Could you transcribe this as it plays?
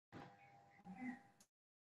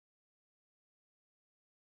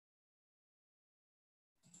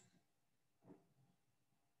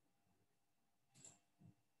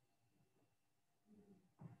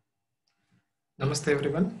Namaste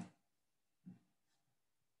everyone.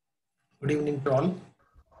 Good evening to all.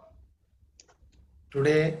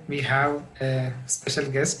 Today we have a special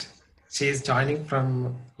guest. She is joining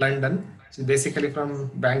from London. She's basically from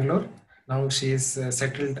Bangalore. Now she is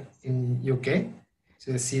settled in UK.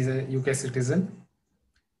 She's a UK citizen.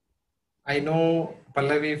 I know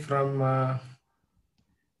Pallavi from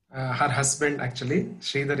her husband actually.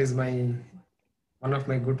 Sridhar is my one of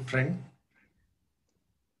my good friend.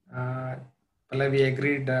 Uh, Pallavi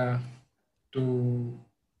agreed to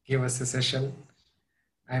give us a session.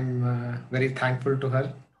 I'm very thankful to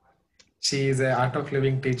her. She is a art of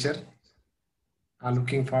living teacher.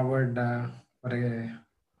 Looking forward for a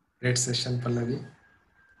great session, Pallavi.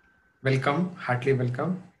 Welcome, heartily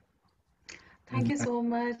welcome. Thank you so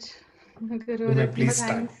much, You may Guru. please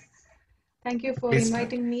start. Thanks. Thank you for Please start.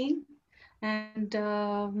 inviting me. And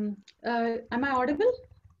am I audible?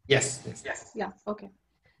 Yes, yes. Yeah, okay.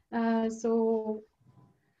 So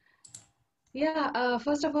yeah,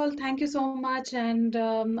 first of all, thank you so much. And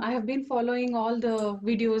I have been following all the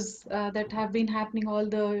videos that have been happening, all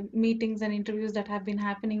the meetings and interviews that have been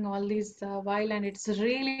happening all this while, and it's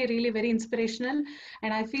really, really very inspirational.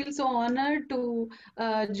 And I feel so honored to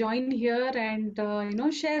join here and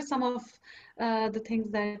share some of the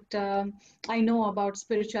things that I know about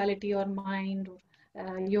spirituality or mind,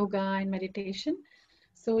 or yoga and meditation.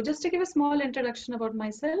 So just to give a small introduction about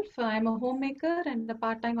myself, I'm a homemaker and a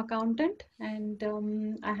part-time accountant, and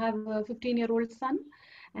I have a 15-year-old son,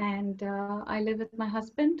 and I live with my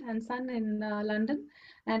husband and son in London,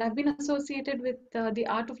 and I've been associated with the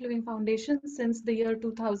Art of Living Foundation since the year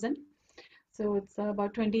 2000. So it's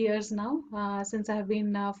about 20 years now since I have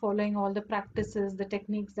been following all the practices, the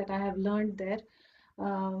techniques that I have learned there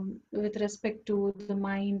with respect to the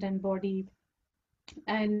mind and body,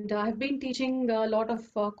 and I've been teaching a lot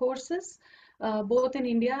of courses, both in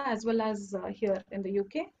India as well as here in the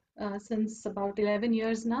UK, since about 11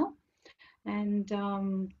 years now. And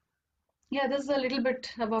yeah, this is a little bit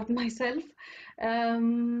about myself.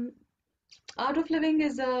 Um, Art of Living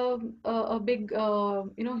is a big,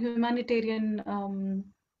 humanitarian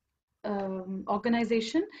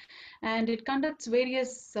organization, and it conducts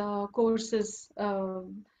various courses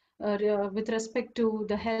with respect to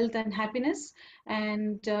the health and happiness,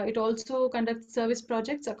 and it also conducts service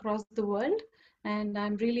projects across the world. And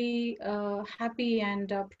I'm really happy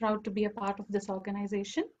and proud to be a part of this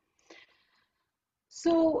organization.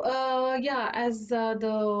 So, yeah, as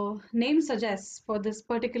the name suggests for this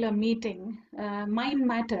particular meeting, mind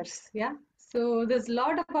matters. Yeah. So, there's a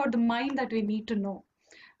lot about the mind that we need to know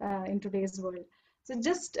in today's world. So,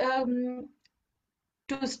 just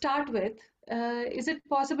to start with, is it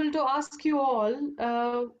possible to ask you all,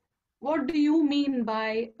 what do you mean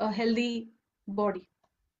by a healthy body?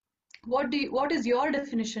 What is your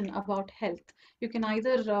definition about health? You can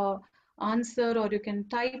either answer, or you can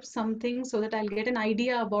type something so that I'll get an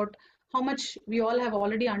idea about how much we all have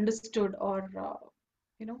already understood, or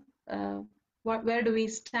you know where do we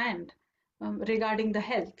stand regarding the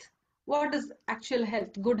health. What does actual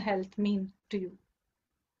health, good health, mean to you?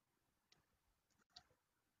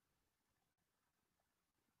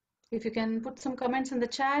 If you can put some comments in the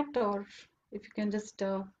chat, or if you can just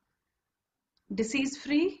disease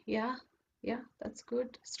free. Yeah, yeah, that's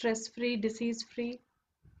good. Stress free, disease free.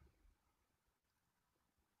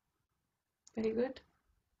 Very good.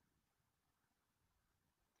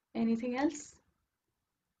 Anything else?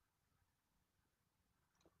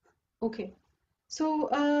 Okay. So,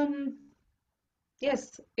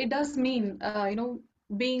 yes, it does mean,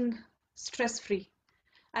 being stress free,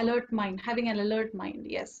 alert mind, having an alert mind.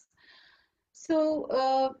 Yes.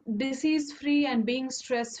 So, disease free and being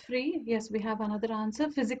stress free. Yes, we have another answer.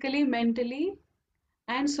 Physically, mentally,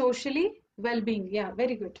 and socially well being. Yeah,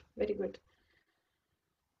 very good. Very good.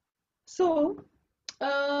 So,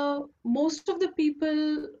 most of the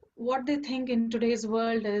people, what they think in today's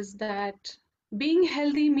world is that being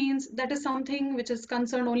healthy means that is something which is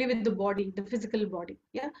concerned only with the body, the physical body.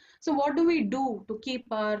 Yeah. So, what do we do to keep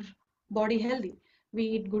our body healthy? We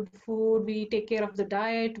eat good food, we take care of the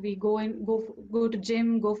diet, we go to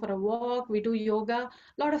gym, go for a walk, we do yoga,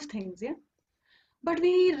 a lot of things. Yeah. But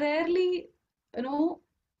we rarely, you know,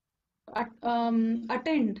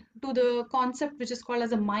 attend to the concept which is called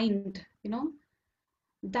as a mind.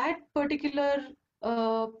 That particular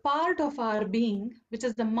part of our being, which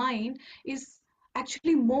is the mind, is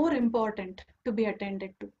actually more important to be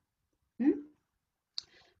attended to. Hmm?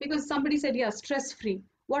 Because somebody said, yeah, stress free.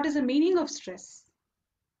 What is the meaning of stress?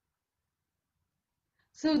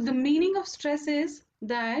 So the meaning of stress is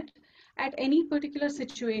that at any particular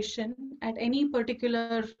situation, at any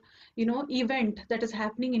particular event that is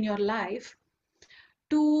happening in your life,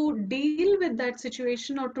 to deal with that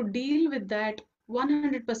situation or to deal with that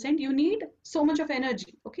 100%, you need so much of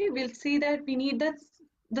energy. Okay, we'll see that we need that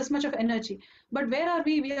this much of energy. But where are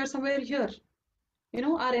we? We are somewhere here. You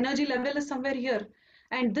know, our energy level is somewhere here.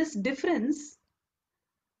 And this difference,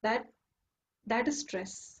 that that is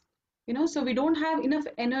stress. You know, so we don't have enough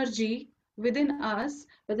energy within us,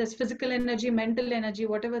 whether it's physical energy, mental energy,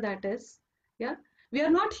 whatever that is. Yeah, we are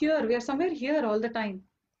not here. We are somewhere here all the time.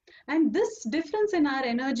 And this difference in our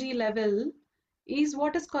energy level is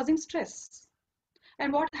what is causing stress.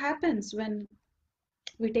 And what happens when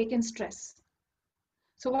we take in stress?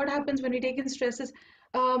 So what happens when we take in stress is,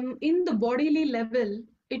 in the bodily level,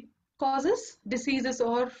 it causes diseases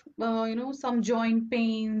or some joint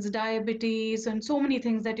pains, diabetes, and so many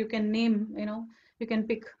things that you can name. You know, you can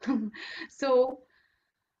pick. So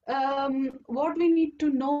what we need to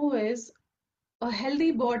know is a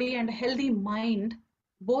healthy body and a healthy mind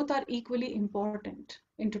both are equally important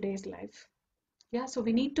in today's life. Yeah, so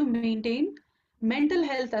we need to maintain mental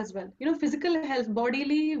health as well. You know, physical health,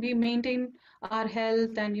 bodily, we maintain our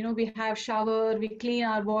health, and we have shower, we clean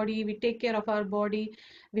our body, we take care of our body,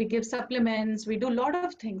 we give supplements, we do a lot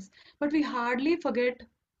of things, but we hardly forget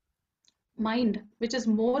mind, which is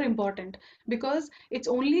more important, because it's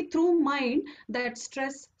only through mind that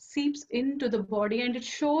stress seeps into the body and it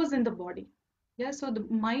shows in the body. Yeah, so the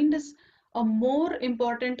mind is a more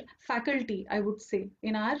important faculty, I would say,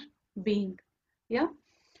 in our being. Yeah.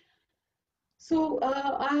 So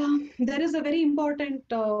there is a very important,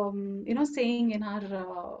 saying in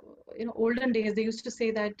our, olden days. They used to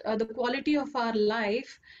say that the quality of our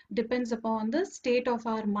life depends upon the state of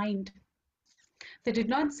our mind. They did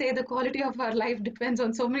not say the quality of our life depends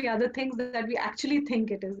on so many other things that we actually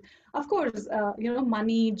think it is. Of course,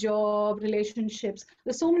 money, job, relationships.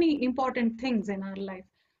 There's so many important things in our life.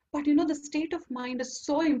 But the state of mind is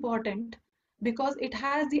so important because it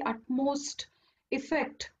has the utmost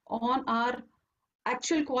effect on our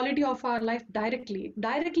actual quality of our life directly. It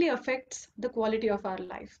directly affects the quality of our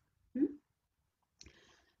life. Hmm?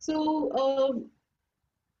 So,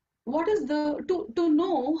 what is the to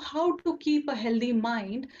know how to keep a healthy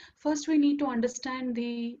mind? First, we need to understand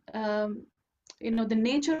the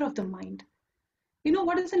nature of the mind.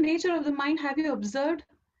 What is the nature of the mind? Have you observed?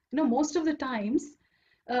 Most of the times,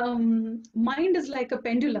 mind is like a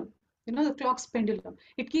pendulum. The clock's pendulum.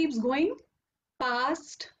 It keeps going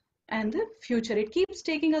past and the future. It keeps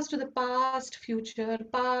taking us to the past, future.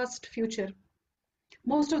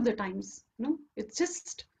 Most of the times, it's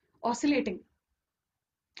just oscillating.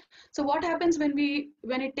 So what happens when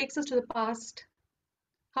it takes us to the past?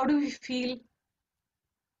 How do we feel?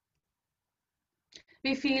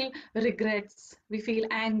 We feel regrets, we feel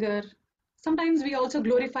anger. Sometimes we also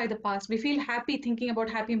glorify the past. We feel happy thinking about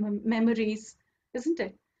happy memories, isn't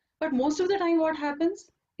it? But most of the time, what happens?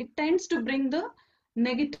 It tends to bring the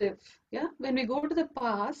negative. Yeah, when we go to the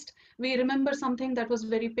past, we remember something that was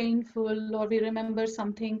very painful, or we remember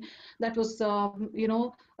something that was,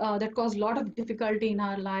 that caused a lot of difficulty in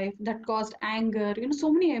our life, that caused anger.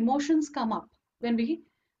 So many emotions come up when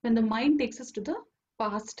the mind takes us to the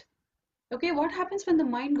past. Okay, what happens when the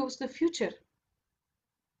mind goes to the future?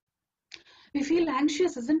 We feel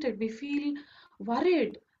anxious, isn't it? We feel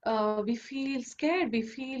worried. We feel scared. We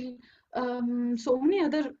feel so many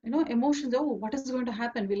other, emotions. Oh, what is going to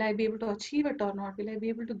happen? Will I be able to achieve it or not? Will I be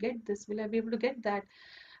able to get this? Will I be able to get that?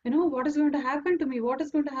 What is going to happen to me? What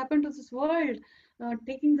is going to happen to this world?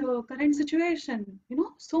 Taking the current situation,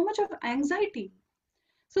 so much of anxiety.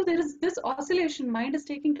 So there is this oscillation. Mind is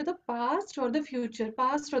taking to the past or the future,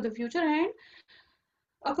 and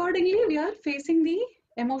accordingly we are facing the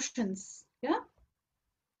emotions. Yeah,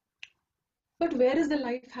 but where is the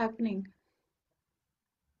life happening?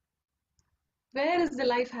 Where is the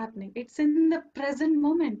life happening? It's in the present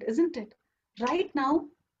moment, isn't it? Right now,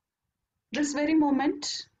 this very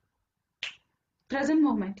moment, present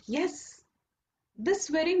moment. Yes, this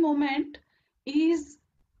very moment is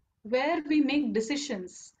where we make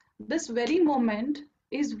decisions. This very moment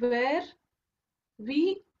is where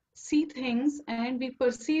we see things and we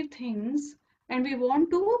perceive things, and we want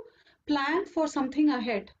to plan for something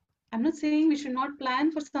ahead. I'm not saying we should not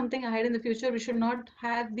plan for something ahead in the future. We should not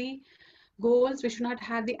have the goals. We should not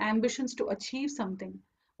have the ambitions to achieve something.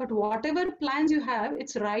 But whatever plans you have,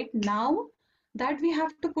 it's right now that we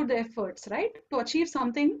have to put the efforts, right, to achieve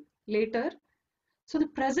something later. So the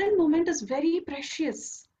present moment is very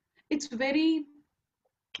precious. It's very,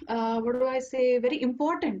 what do I say, very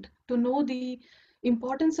important to know the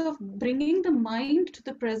importance of bringing the mind to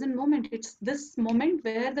the present moment. It's this moment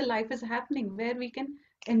where the life is happening, where we can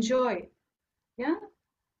enjoy. Yeah.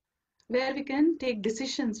 where we can take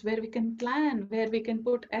decisions, where we can plan, where we can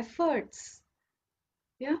put efforts.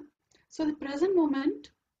 Yeah. So the present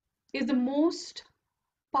moment is the most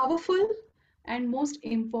powerful and most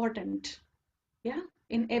important. Yeah.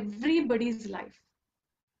 In everybody's life.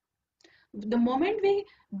 The moment we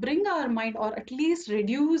bring our mind, or at least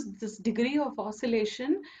reduce this degree of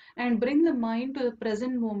oscillation and bring the mind to the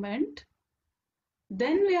present moment,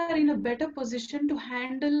 then we are in a better position to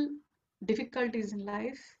handle difficulties in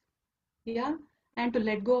life, yeah, and to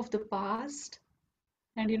let go of the past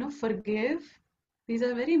and forgive. These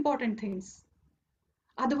are very important things.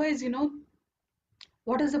 Otherwise,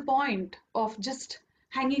 what is the point of just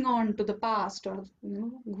hanging on to the past, or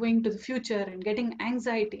going to the future and getting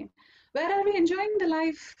anxiety? Where are we enjoying the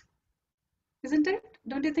life? Isn't it?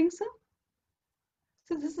 Don't you think so?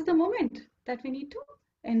 So this is the moment that we need to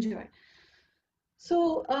enjoy.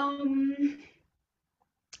 So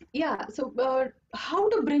yeah, so how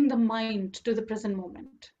to bring the mind to the present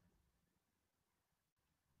moment?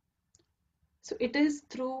 So it is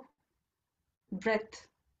through breath.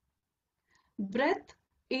 Breath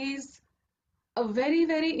is a very,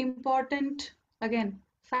 very important, again,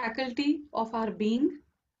 faculty of our being,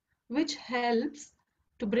 which helps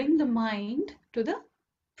to bring the mind to the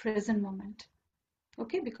present moment.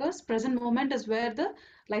 Okay, because present moment is where the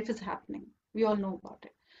life is happening. We all know about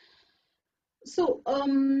it. So,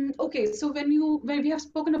 okay, so when we have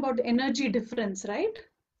spoken about the energy difference, right?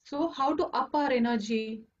 So how to up our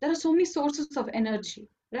energy? There are so many sources of energy,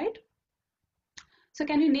 right? So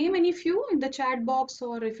can you name any few in the chat box,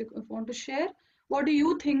 or if you want to share, what do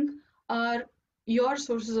you think are your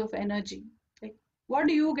sources of energy? Like, what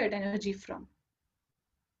do you get energy from?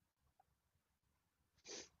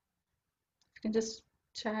 You can just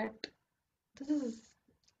chat. This is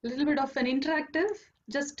a little bit of an interactive,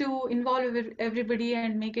 just to involve everybody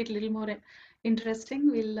and make it a little more interesting.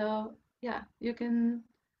 We'll, yeah, you can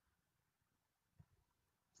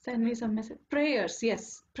send me some message. Prayers,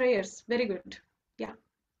 yes, prayers, very good. Yeah,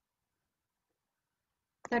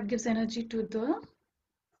 that gives energy to the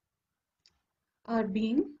our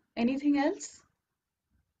being. Anything else?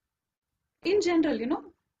 In general,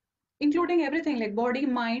 including everything like body,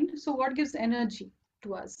 mind. So what gives energy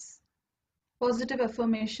to us? Positive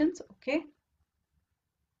affirmations, okay.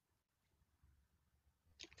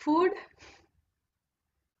 Food,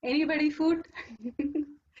 anybody food?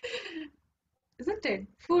 Isn't it?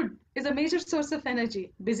 Food is a major source of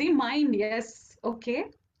energy. Busy mind, yes, okay.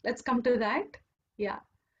 Let's come to that. Yeah.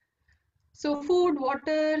 So food,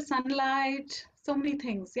 water, sunlight, so many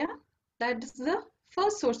things, yeah. That is the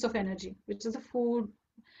first source of energy, which is the food.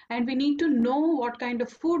 And we need to know what kind of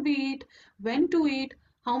food we eat, when to eat,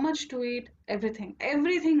 how much to eat, everything.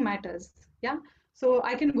 Everything matters. Yeah. So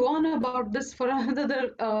I can go on about this for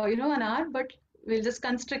another, an hour, but we'll just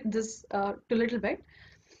constrict this to a little bit.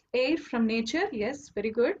 Air from nature, yes,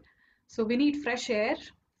 very good. So we need fresh air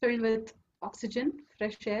filled with oxygen,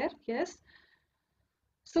 fresh air, yes.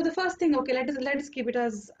 So the first thing, okay, let us keep it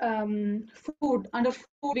as food. Under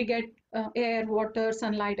food, we get air, water,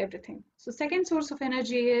 sunlight, everything. So second source of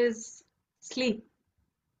energy is sleep,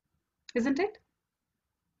 isn't it?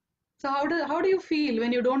 So how do you feel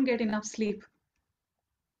when you don't get enough sleep?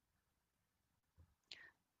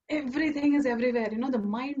 Everything is everywhere. The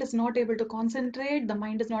mind is not able to concentrate. The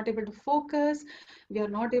mind is not able to focus. We are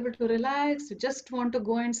not able to relax. You just want to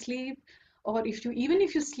go and sleep. Or even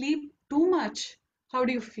if you sleep too much, how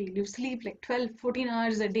do you feel? You sleep like 12, 14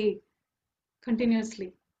 hours a day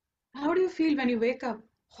continuously. How do you feel when you wake up?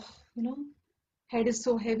 You know, head is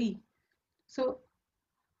so heavy. So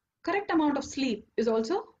correct amount of sleep is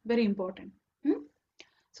also very important. Hmm?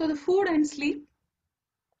 So the food and sleep.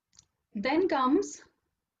 Then comes,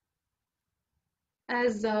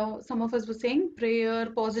 as some of us were saying, prayer,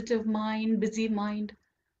 positive mind, busy mind.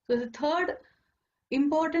 So the third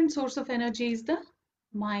important source of energy is the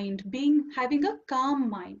mind, having a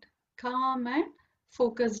calm and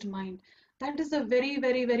focused mind. That is a very,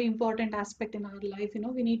 very, very important aspect in our life.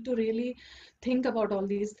 We need to really think about all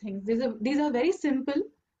these things. These are very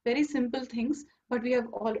simple things, but we have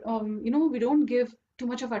all, we don't give too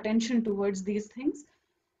much of attention towards these things.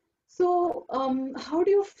 So, how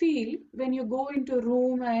do you feel when you go into a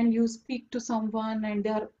room and you speak to someone and they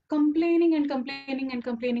are complaining and complaining and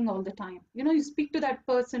complaining all the time? You speak to that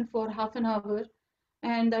person for half an hour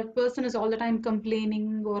and that person is all the time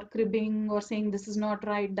complaining or cribbing or saying this is not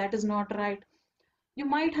right, that is not right. You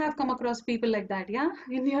might have come across people like that, yeah,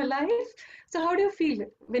 in your life. So, how do you feel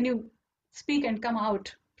when you speak and come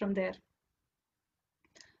out from there?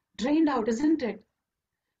 Drained out, isn't it?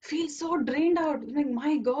 Feel so drained out. Like,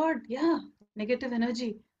 my God, yeah, negative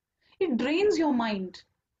energy. It drains your mind.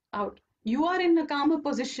 out. You are in a calmer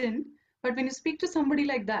position, but when you speak to somebody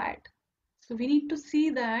like that, so we need to see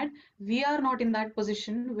that we are not in that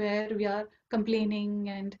position where we are complaining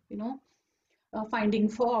and finding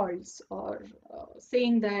faults or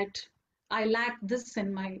saying that I lack this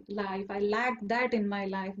in my life, I lack that in my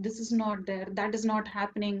life, this is not there, that is not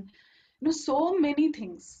happening. So many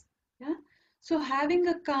things. Yeah. So having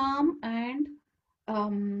a calm and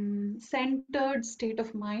centered state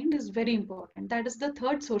of mind is very important. That is the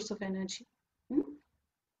third source of energy. Hmm?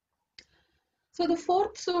 So the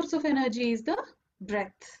fourth source of energy is the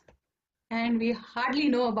breath. And we hardly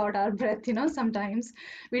know about our breath, sometimes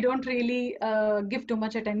we don't really give too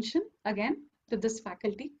much attention again to this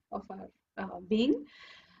faculty of our being.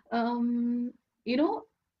 Um, you know,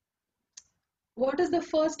 what is the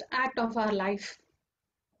first act of our life?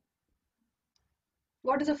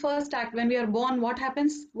 What is the first act when we are born? What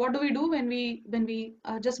happens? What do we do when we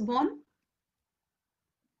are just born?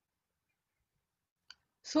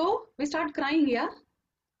 So we start crying, yeah.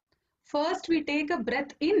 First we take a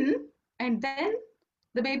breath in, and then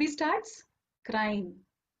the baby starts crying.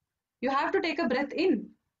 You have to take a breath in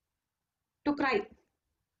to cry,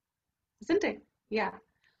 isn't it? Yeah.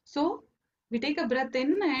 So we take a breath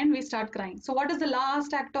in and we start crying. So what is the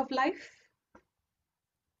last act of life?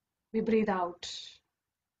 We breathe out.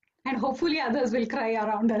 And hopefully others will cry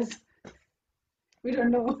around us. We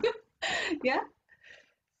don't know. Yeah.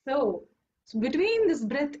 So between this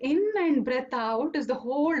breath in and breath out is the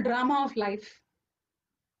whole drama of life.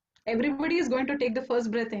 Everybody is going to take the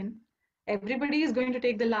first breath in. Everybody is going to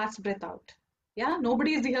take the last breath out. Yeah.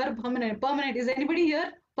 Nobody is here permanent. Permanent. Is anybody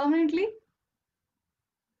here permanently?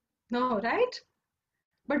 No, right?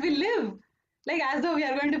 But we live like as though we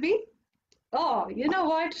are going to be, oh, you know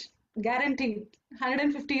what? Guaranteed.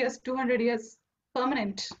 150 years, 200 years,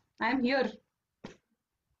 permanent. I'm here.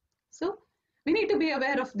 So we need to be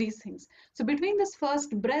aware of these things. So between this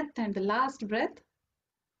first breath and the last breath,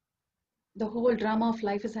 the whole drama of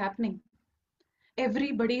life is happening.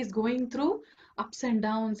 Everybody is going through ups and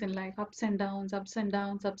downs in life, ups and downs, ups and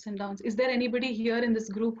downs, ups and downs. Is there anybody here in this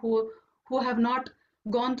group who have not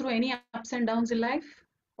gone through any ups and downs in life,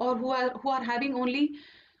 or who are having only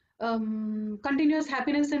continuous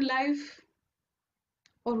happiness in life,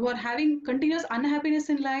 or who are having continuous unhappiness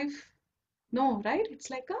in life? No, right?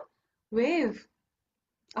 It's like a wave,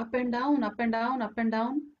 up and down, up and down, up and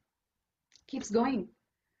down, keeps going.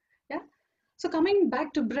 Yeah. So coming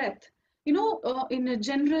back to breath, in a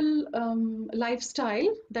general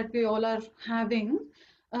lifestyle that we all are having,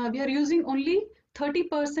 we are using only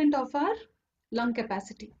 30% of our lung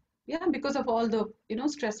capacity. Yeah, because of all the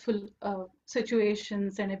stressful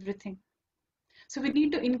situations and everything. So we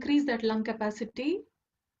need to increase that lung capacity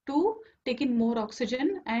to take in more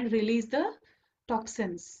oxygen and release the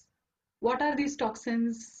toxins. What are these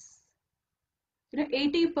toxins?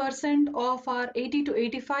 80% of our 80 to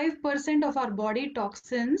 85% of our body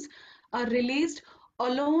toxins are released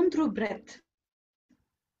alone through breath.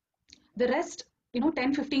 The rest,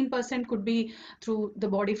 10-15% could be through the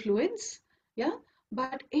body fluids. Yeah.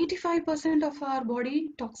 But 85% of our body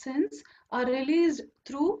toxins are released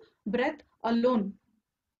through breath alone.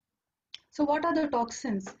 So what are the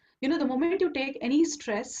toxins? The moment you take any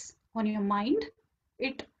stress on your mind,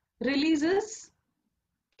 it releases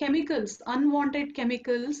chemicals, unwanted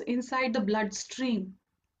chemicals inside the bloodstream.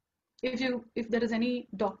 If there is any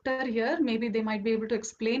doctor here, maybe they might be able to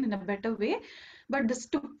explain in a better way. But this,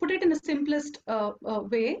 to put it in the simplest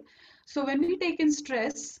way, so when we take in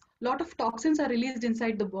stress, a lot of toxins are released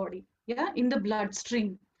inside the body, yeah, in the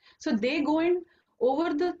bloodstream. So they go in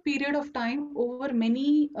over the period of time, over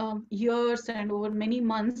many years and over many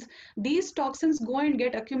months. These toxins go and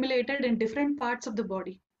get accumulated in different parts of the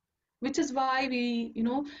body, which is why we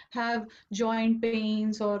have joint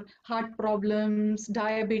pains or heart problems,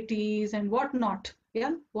 diabetes and whatnot.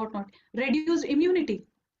 Yeah, whatnot. Reduced immunity.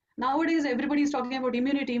 Nowadays everybody is talking about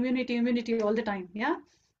immunity, immunity, immunity all the time. Yeah.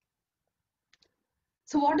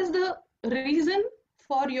 So what is the reason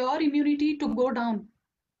for your immunity to go down?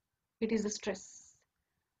 It is the stress.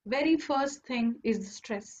 Very first thing is the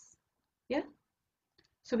stress. Yeah.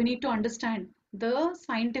 So we need to understand the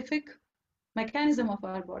scientific mechanism of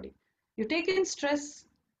our body. You take in stress,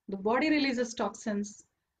 the body releases toxins,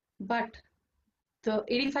 but the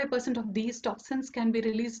 85% of these toxins can be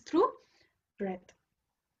released through breath.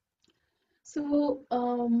 So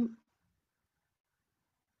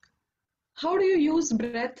how do you use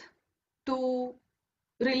breath to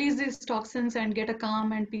release these toxins and get a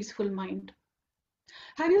calm and peaceful mind?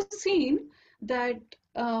 Have you seen that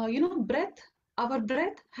breath, our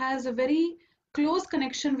breath has a very close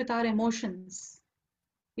connection with our emotions?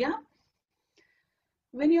 Yeah.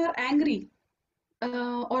 When you are angry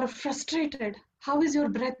or frustrated, how is your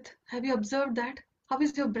breath? Have you observed that? How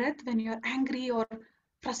is your breath when you are angry or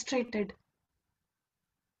frustrated?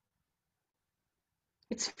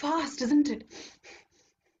 It's fast, isn't it?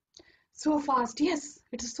 So fast. Yes,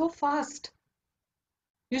 it is so fast.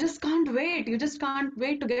 You just can't wait. You just can't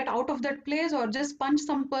wait to get out of that place or just punch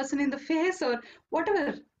some person in the face or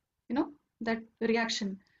whatever, that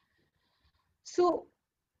reaction. So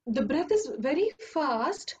the breath is very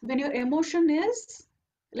fast when your emotion is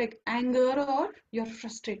like anger or you're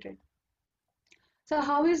frustrated. So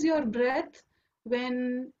how is your breath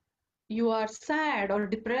when you are sad or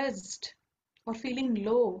depressed or feeling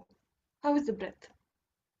low? How is the breath?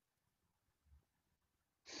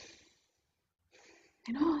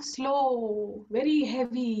 Slow, very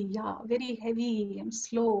heavy, yeah, very heavy and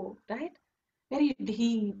slow, right? Very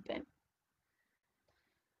deep and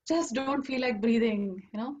just don't feel like breathing,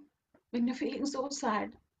 when you're feeling so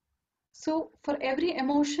sad. So for every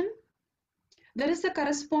emotion, there is a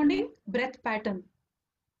corresponding breath pattern.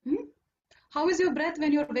 Hmm? How is your breath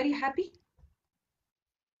when you're very happy?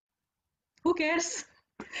 Who cares?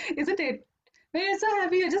 Isn't it? When you're so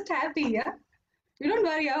happy, you're just happy, yeah? You don't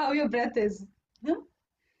worry how your breath is. Huh?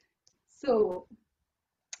 So,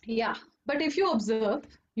 yeah. But if you observe,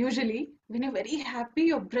 usually when you're very happy,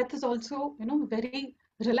 your breath is also, very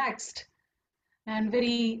relaxed and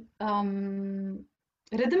very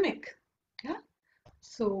rhythmic. Yeah.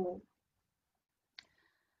 So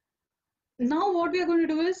now what we are going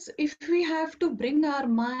to do is if we have to bring our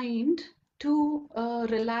mind to a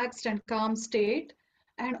relaxed and calm state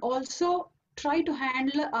and also try to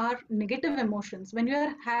handle our negative emotions. When you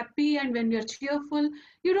are happy and when you're cheerful,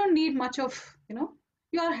 you don't need much of,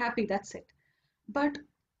 you are happy, that's it. But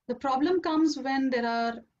the problem comes when there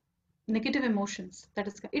are negative emotions. That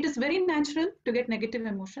is, it is very natural to get negative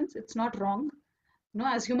emotions. It's not wrong.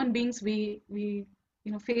 As human beings, we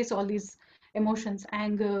face all these emotions,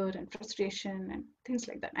 anger and frustration and things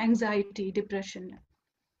like that, anxiety, depression.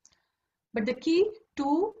 But the key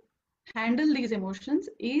to handle these emotions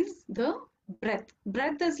is the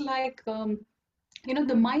breath is like the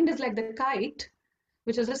mind is like the kite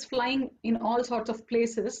which is just flying in all sorts of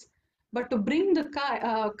places. But to bring the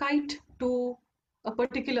kite to a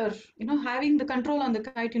particular, having the control on the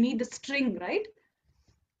kite, you need the string, right?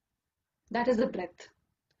 That is the breath.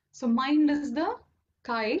 So mind is the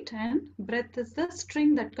kite and breath is the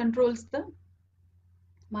string that controls the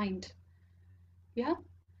mind. Yeah.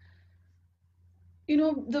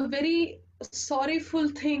 The very sorrowful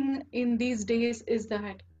thing in these days is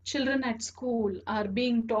that children at school are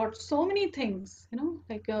being taught so many things,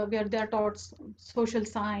 like where they are taught social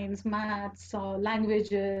science, maths,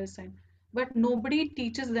 languages, but nobody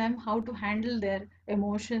teaches them how to handle their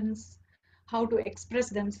emotions, how to express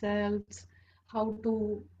themselves, how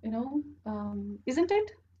to, isn't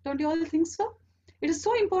it? Don't you all think so? It is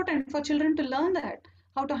so important for children to learn that,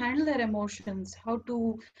 how to handle their emotions, how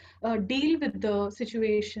to deal with the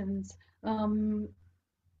situations. Um,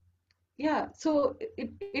 yeah, so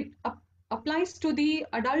it applies to the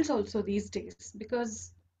adults also these days,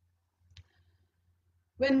 because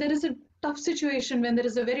when there is a tough situation, when there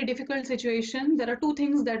is a very difficult situation, there are two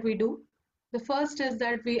things that we do. The first is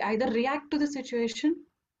that we either react to the situation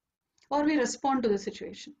or we respond to the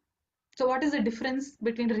situation. So what is the difference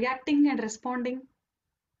between reacting and responding?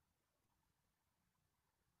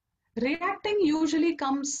 Reacting usually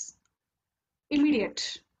comes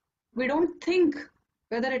immediate. We don't think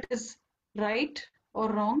whether it is right or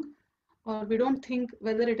wrong, or we don't think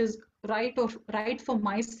whether it is right for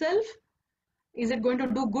myself. Is it going to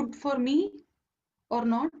do good for me or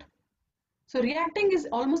not? So reacting is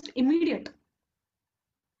almost immediate.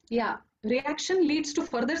 Yeah, reaction leads to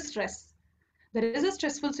further stress. There is a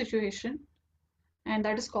stressful situation and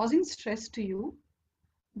that is causing stress to you,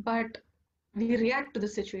 but we react to the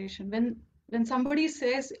situation. When somebody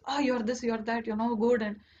says, oh, you're this, you're that, you're no good,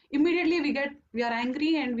 and immediately we are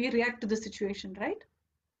angry and we react to the situation, right?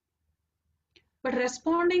 But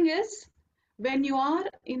responding is when you are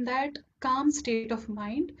in that calm state of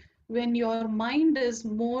mind, when your mind is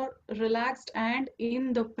more relaxed and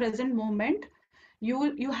in the present moment,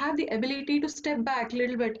 you have the ability to step back a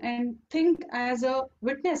little bit and think as a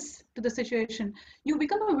witness to the situation. You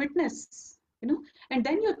become a witness, and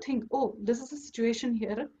then you think, oh, this is a situation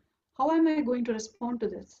here. How am I going to respond to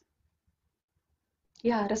this?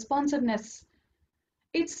 Yeah, responsiveness.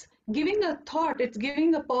 It's giving a thought, it's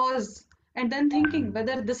giving a pause, and then thinking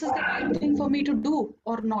whether this is the right thing for me to do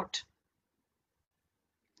or not,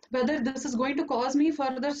 whether this is going to cause me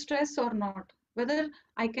further stress or not, whether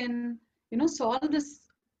I can, solve this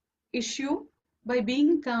issue by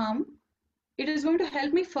being calm it is going to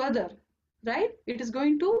help me further, right? It is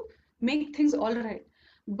going to make things all right.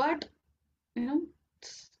 But you know,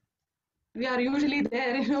 we are usually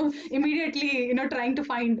there, immediately, trying to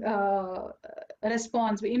find a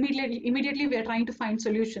response. Immediately we are trying to find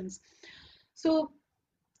solutions. So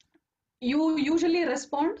you usually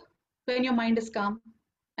respond when your mind is calm,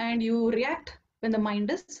 and you react when the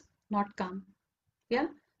mind is not calm. Yeah.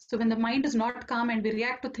 So when the mind is not calm and we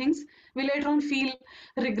react to things, we later on feel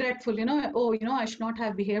regretful. Oh, I should not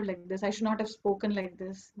have behaved like this. I should not have spoken like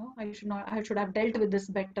this. No, I should not. I should have dealt with this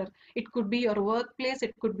better. It could be your workplace.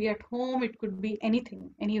 It could be at home. It could be anything,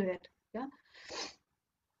 anywhere. Yeah.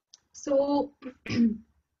 So,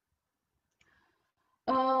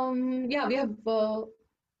 yeah, we have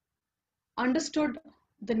understood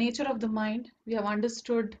the nature of the mind. We have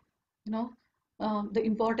understood, you know, the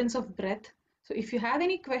importance of breath. So if you have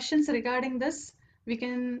any questions regarding this, we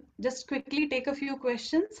can just quickly take a few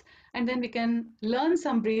questions, and then we can learn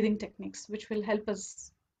some breathing techniques, which will help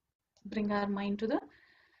us bring our mind to the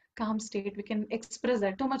calm state. We can express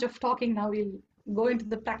that. Too much of talking now. We'll go into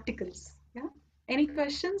the practicals. Yeah. Any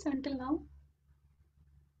questions until now?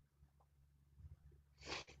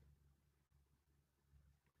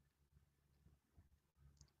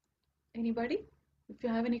 Anybody? If you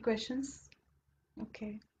have any questions.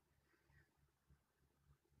 Okay.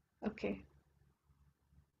 Okay.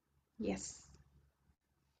 Yes.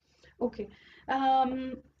 Okay.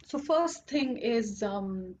 So first thing is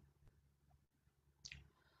the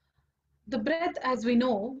breath, as we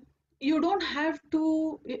know, you don't have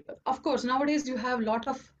to, of course, nowadays you have a lot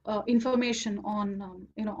of information on,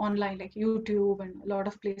 online, like YouTube and a lot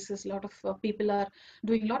of places, a lot of people are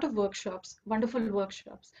doing a lot of workshops, wonderful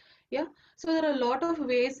workshops. Yeah. So there are a lot of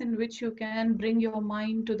ways in which you can bring your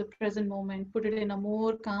mind to the present moment, put it in a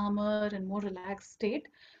more calmer and more relaxed state.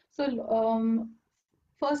 So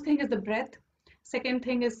first thing is the breath. Second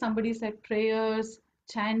thing is, somebody said, prayers,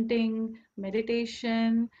 chanting,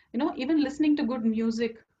 meditation, even listening to good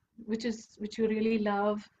music, which you really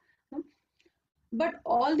love. But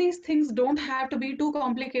all these things don't have to be too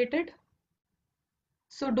complicated.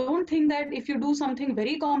 So don't think that if you do something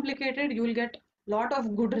very complicated, you will get a lot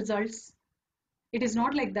of good results. It is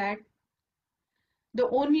not like that. The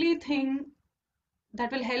only thing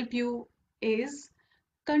that will help you is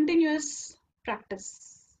continuous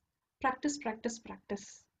practice. Practice, practice,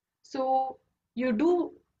 practice. So you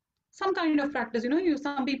do some kind of practice.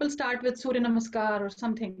 Some people start with Surya Namaskar or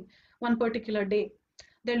something one particular day.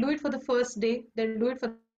 They'll do it for the first day, they'll do it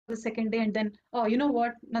for the second day, and then, oh, you know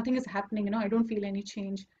what? Nothing is happening. I don't feel any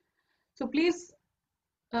change. So please,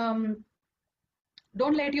 um,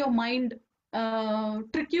 don't let your mind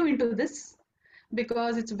trick you into this,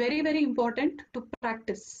 because it's very, very important to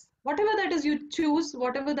practice whatever that is you choose,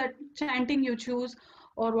 whatever that chanting you choose,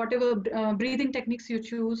 or whatever breathing techniques you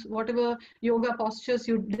choose, whatever yoga postures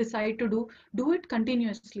you decide to do it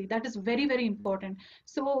continuously. That is very, very important.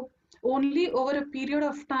 So only over a period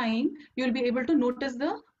of time you'll be able to notice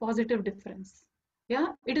the positive difference. Yeah,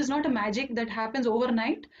 it is not a magic that happens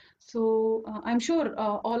overnight. So I'm sure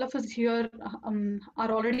all of us here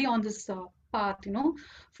are already on this path,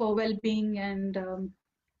 for well-being and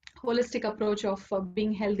holistic approach of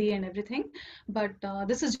being healthy and everything. But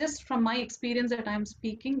this is just from my experience that I'm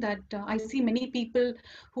speaking, that I see many people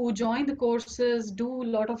who join the courses, do a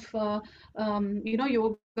lot of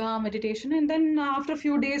yoga, meditation, and then after a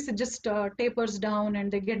few days it just tapers down and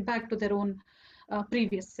they get back to their own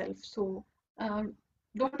previous self. So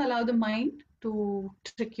don't allow the mind to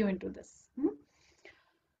trick you into this.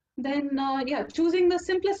 Then, yeah, choosing the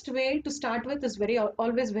simplest way to start with is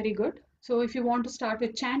always very good. So if you want to start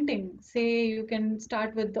with chanting, say you can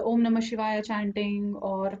start with the Om Namah Shivaya chanting,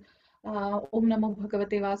 or Om Namo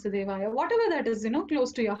Bhagavate Vasudevaya, whatever that is,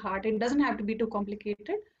 close to your heart. It doesn't have to be too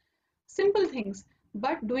complicated. Simple things,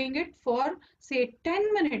 but doing it for, say,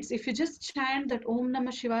 10 minutes. If you just chant that Om Namah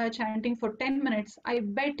Shivaya chanting for 10 minutes, I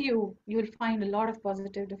bet you'll find a lot of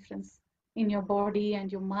positive difference in your body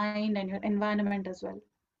and your mind and your environment as well.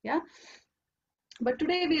 Yeah. But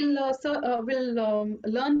today we'll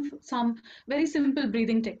learn some very simple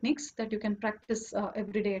breathing techniques that you can practice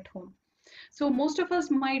every day at home. So most of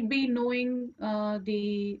us might be knowing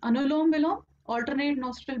the Anulom Vilom, alternate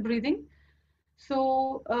nostril breathing.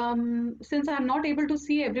 So since I'm not able to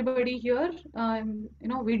see everybody here,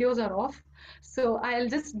 videos are off. So I'll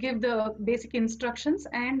just give the basic instructions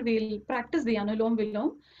and we'll practice the Anulom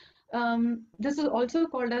Vilom. This is also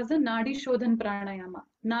called as the Nadi Shodhan Pranayama.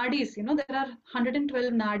 Nadis, there are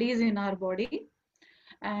 112 nadis in our body,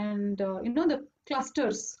 and the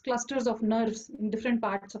clusters of nerves in different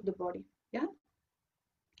parts of the body. Yeah.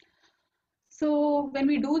 So when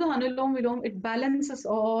we do the Anulom Vilom, it balances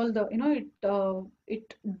all the,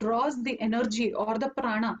 it draws the energy or the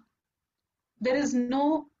prana. There is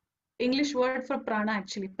no English word for prana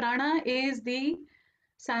actually. Prana is the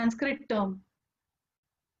Sanskrit term.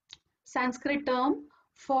 Sanskrit term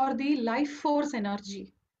for the life force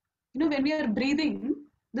energy. When we are breathing,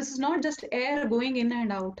 this is not just air going in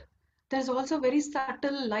and out. There's also very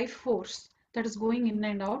subtle life force that is going in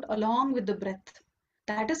and out along with the breath.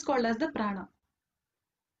 That is called as the prana.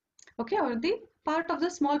 Okay, or the part of the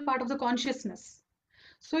small part of the consciousness.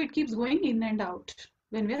 So it keeps going in and out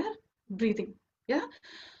when we are breathing. Yeah.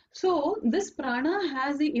 So this prana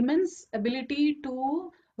has the immense ability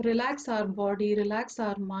to relax our body, relax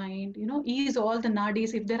our mind, ease all the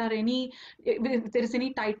nadis. If there is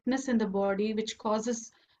any tightness in the body which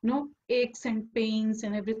causes, aches and pains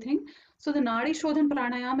and everything. So the Nadi Shodhan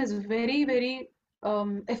pranayama is very, very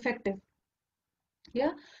effective.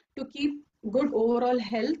 Yeah, to keep good overall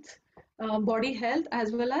health, body health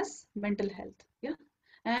as well as mental health. Yeah,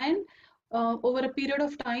 and over a period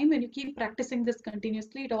of time, when you keep practicing this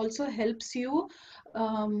continuously, it also helps you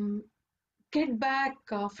um, get back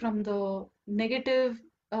from the negative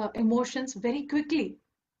emotions very quickly.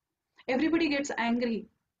 Everybody gets angry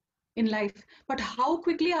in life, but how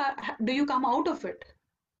quickly do you come out of it?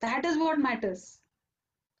 That is what matters,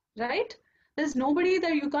 right? There's nobody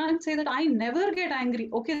that you can't say that I never get angry.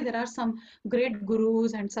 Okay, there are some great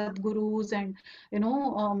gurus and sadgurus and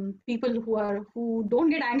people who don't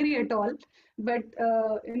get angry at all. But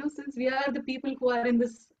since we are the people who are in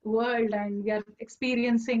this world and we are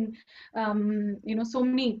experiencing so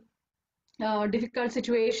many difficult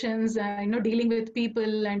situations, dealing with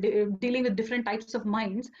people and dealing with different types of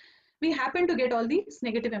minds, we happen to get all these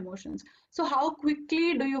negative emotions. So how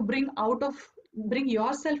quickly do you bring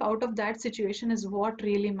yourself out of that situation is what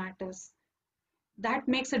really matters. That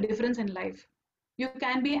makes a difference in life. You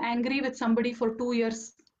can be angry with somebody for 2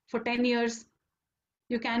 years, for 10 years.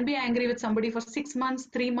 You can be angry with somebody for 6 months,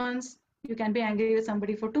 3 months. You can be angry with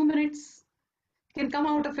somebody for 2 minutes. You can come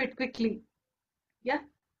out of it quickly. Yeah.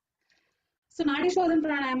 So Nadi Shodhan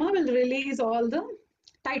Pranayama will release all the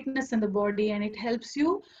tightness in the body, and it helps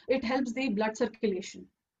the blood circulation.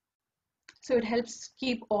 So it helps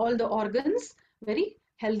keep all the organs very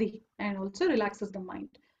healthy and also relaxes the mind.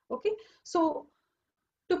 Okay, so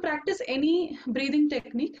to practice any breathing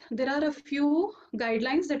technique, there are a few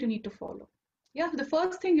guidelines that you need to follow. Yeah, the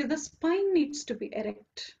first thing is the spine needs to be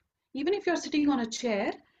erect. Even if you're sitting on a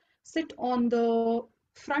chair, sit on the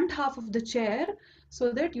front half of the chair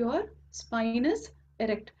so that your spine is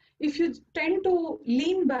erect. If you tend to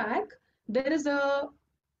lean back, there is a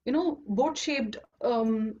boat shaped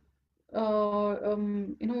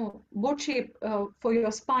boat shape for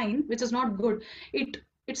your spine, which is not good.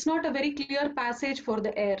 It's not a very clear passage for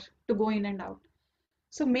the air to go in and out.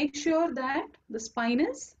 So make sure that the spine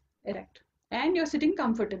is erect and you're sitting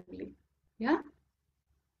comfortably. Yeah.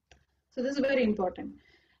 So this is very important.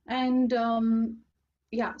 And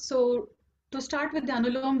yeah, so to start with the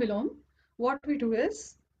Anulom Vilom, what we do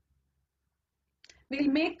is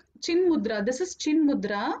we'll make Chin Mudra. This is Chin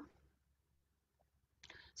Mudra.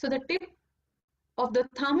 So the tip of the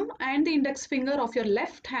thumb and the index finger of your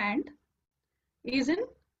left hand is in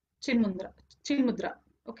Chin Mudra. Chin Mudra.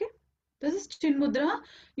 Okay. This is Chin Mudra.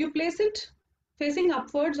 You place it facing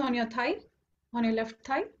upwards on your thigh, on your left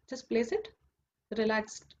thigh. Just place it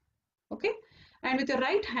relaxed. Okay. And with your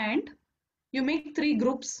right hand, you make 3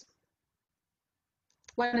 groups.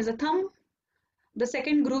 One is a thumb. The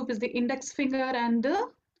second group is the index finger and the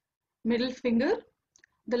middle finger.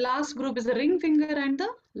 The last group is the ring finger and the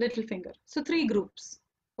little finger. So 3 groups.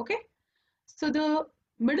 Okay. So the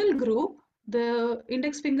middle group, the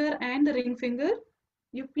index finger and the ring finger,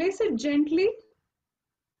 you place it gently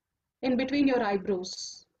in between your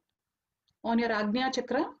eyebrows on your Agnya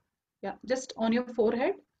chakra. Yeah, just on your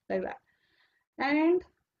forehead like that. And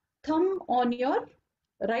thumb on your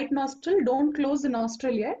right nostril. Don't close the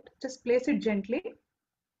nostril yet. Just place it gently.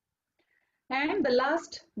 And the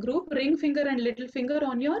last group, ring finger and little finger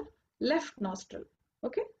on your left nostril.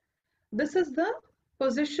 Okay. This is the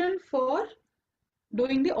position for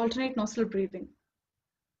doing the alternate nostril breathing.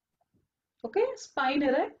 Okay, spine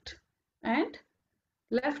erect and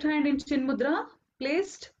left hand in Chin Mudra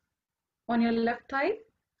placed on your left thigh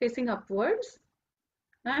facing upwards,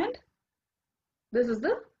 and this is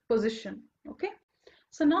the position. Okay,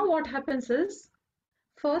 so now what happens is,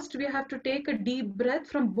 first we have to take a deep breath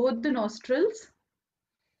from both the nostrils,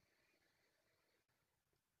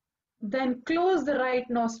 then close the right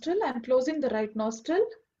nostril. I'm closing the right nostril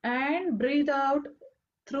and breathe out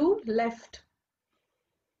through left.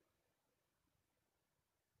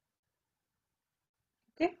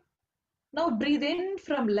 Now breathe in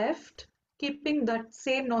from left, keeping that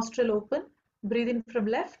same nostril open. Breathe in from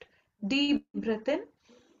left, deep breath in.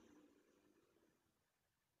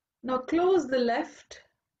 Now close the left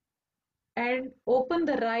and open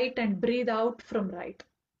the right and breathe out from right.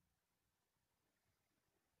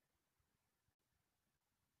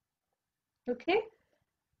 Okay,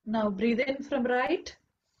 now breathe in from right,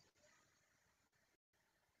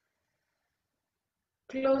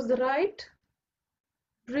 close the right,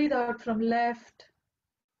 breathe out from left.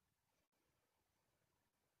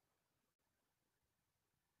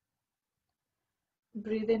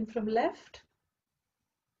 Breathe in from left,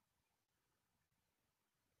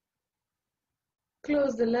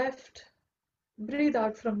 close the left, breathe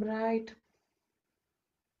out from right.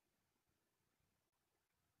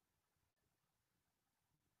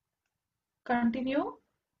 Continue,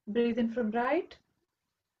 breathe in from right,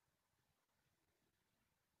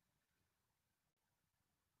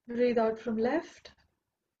 breathe out from left.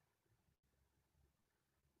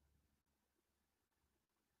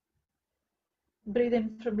 Breathe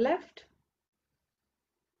in from left,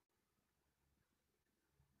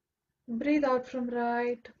 breathe out from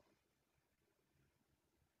right.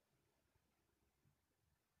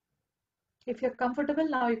 If you're comfortable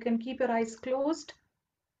now, you can keep your eyes closed.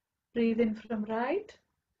 Breathe in from right,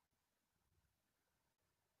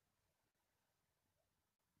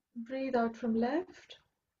 breathe out from left.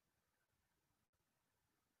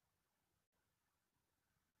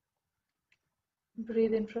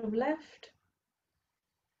 Breathe in from left,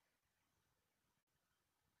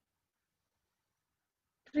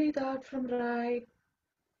 breathe out from right.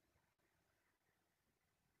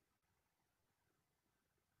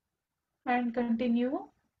 And continue.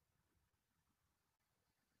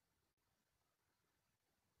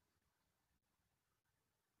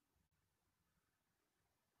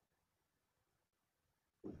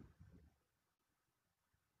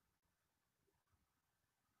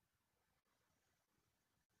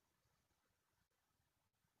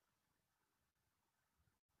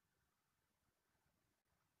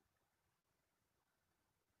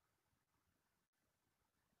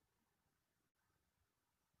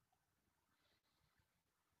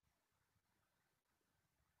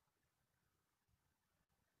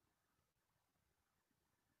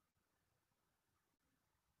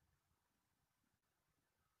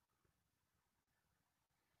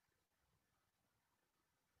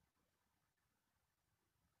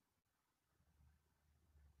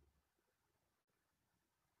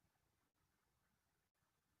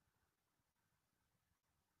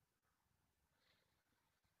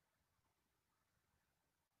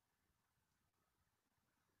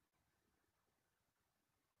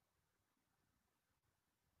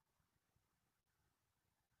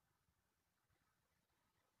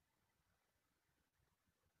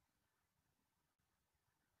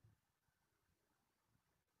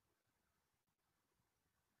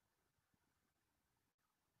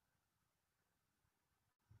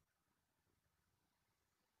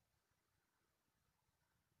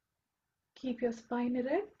 Keep your spine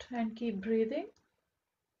erect and keep breathing.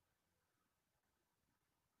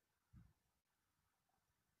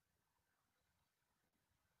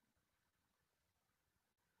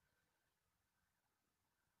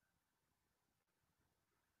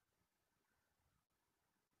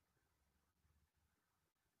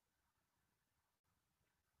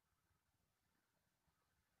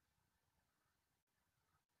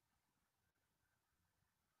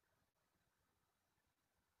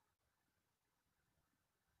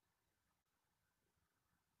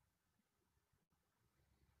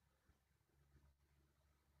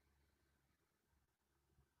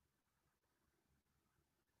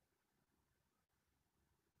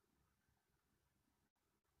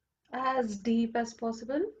 As deep as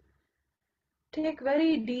possible. Take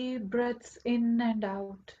very deep breaths in and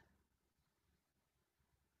out.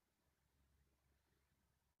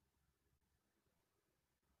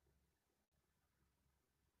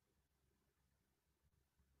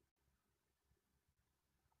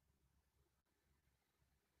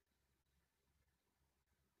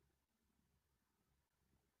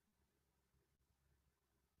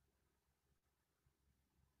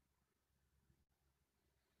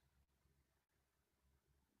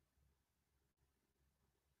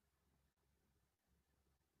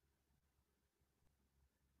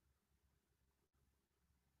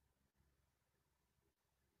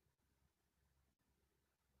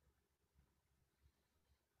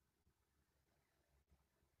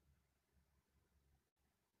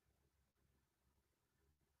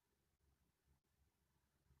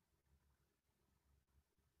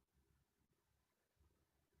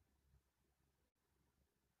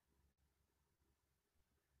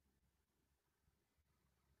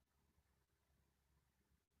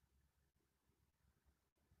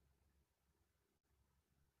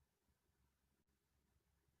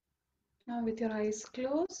 Now with your eyes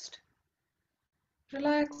closed,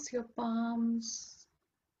 relax your palms,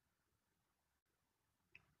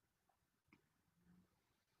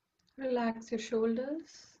 relax your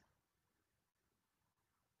shoulders.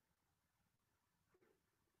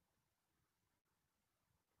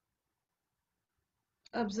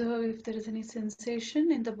 Observe if there is any sensation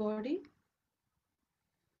in the body.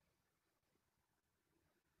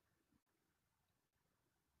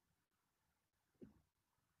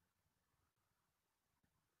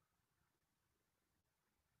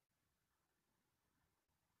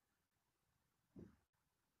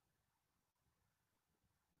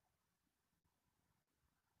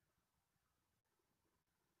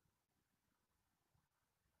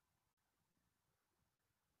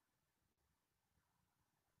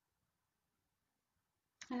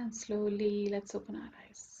 And slowly, let's open our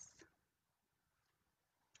eyes.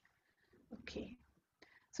 Okay.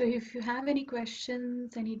 So if you have any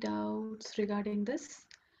questions, any doubts regarding this,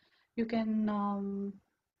 you can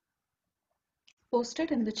post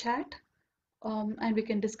it in the chat, and we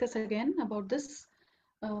can discuss again about this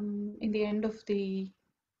in the end of the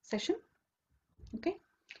session. Okay.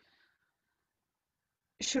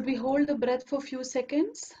 Should we hold the breath for a few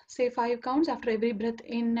seconds? Say 5 counts after every breath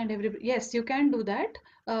in and every. Yes, you can do that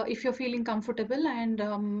if you're feeling comfortable, and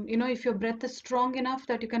if your breath is strong enough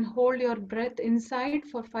that you can hold your breath inside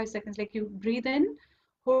for 5 seconds. Like you breathe in,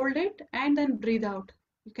 hold it, and then breathe out.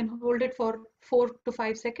 You can hold it for 4 to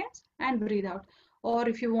 5 seconds and breathe out. Or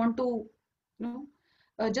if you want to,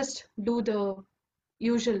 just do the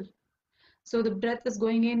usual. So the breath is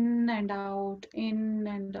going in and out, in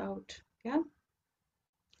and out. Yeah.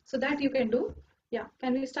 So that you can do. Yeah.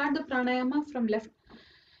 Can we start the pranayama from left?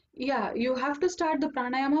 Yeah, you have to start the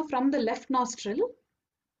pranayama from the left nostril.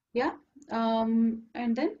 Yeah. And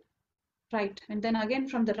then right. And then again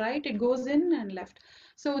from the right, it goes in and left.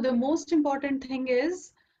 So the most important thing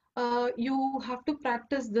is you have to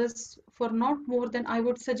practice this for not more than, I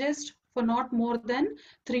would suggest, for not more than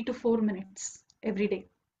 3 to 4 minutes every day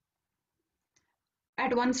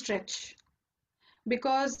at one stretch.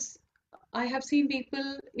 Because I have seen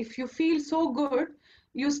people, if you feel so good,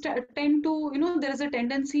 you tend to, there is a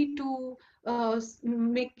tendency to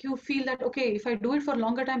make you feel that, okay, if I do it for a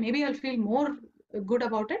longer time, maybe I'll feel more good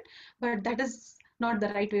about it. But that is not the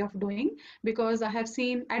right way of doing, because I have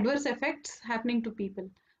seen adverse effects happening to people.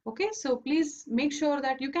 Okay, so please make sure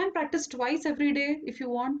that you can practice twice every day if you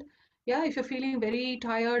want. Yeah, if you're feeling very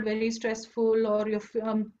tired, very stressful, or you're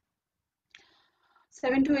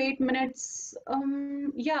 7 to 8 minutes.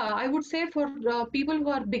 Yeah, I would say for people who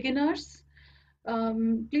are beginners,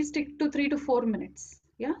 please stick to 3 to 4 minutes.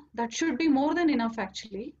 Yeah, that should be more than enough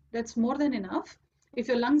actually. That's more than enough. If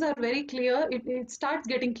your lungs are very clear, it starts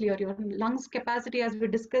getting clear. Your lungs capacity, as we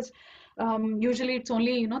discussed, usually it's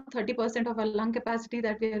only 30% of our lung capacity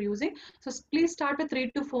that we are using. So please start with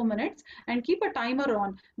 3 to 4 minutes and keep a timer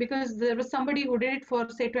on, because there was somebody who did it for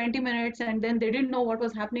say 20 minutes and then they didn't know what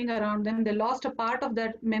was happening around them. They lost a part of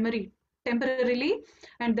that memory temporarily,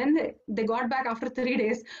 and then they got back after 3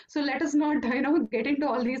 days. So let us not get into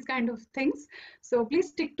all these kind of things. So please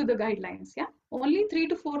stick to the guidelines. Yeah, only 3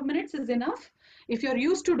 to 4 minutes is enough. If you're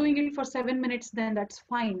used to doing it for 7 minutes, then that's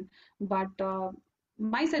fine. But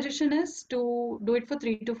my suggestion is to do it for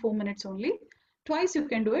 3 to 4 minutes only. Twice you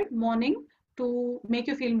can do it: morning to make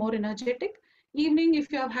you feel more energetic, evening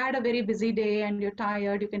if you have had a very busy day and you're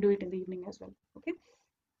tired, you can do it in the evening as well. Okay.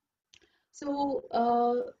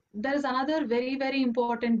 So there is another very, very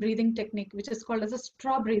important breathing technique which is called as a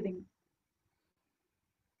straw breathing.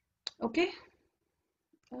 Okay.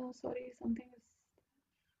 Sorry, something is.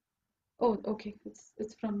 Oh, okay.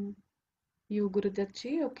 It's from you,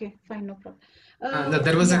 Gurudachi. Okay, fine, no problem.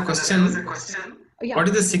 There was a Yeah. question. Yeah. What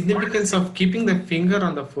is the significance of keeping the finger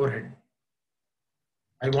on the forehead?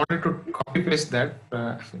 I wanted to copy paste that.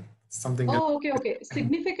 Something else. Oh, okay, okay.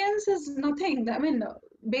 Significance is nothing. I mean,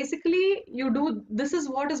 basically, you do this is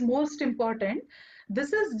what is most important.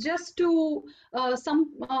 This is just to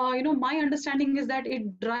my understanding is that it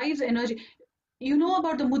drives energy. You know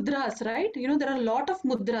about the mudras, right? There are a lot of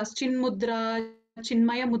mudras: Chin Mudra,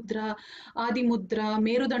 Chinmaya Mudra, Adi Mudra,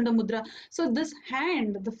 Merudanda Mudra. So this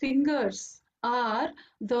hand, the fingers are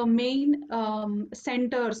the main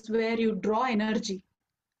centers where you draw energy.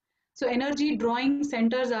 So energy drawing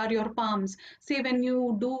centers are your palms. Say when you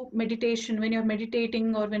do meditation, when you're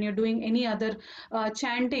meditating or when you're doing any other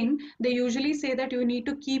chanting, they usually say that you need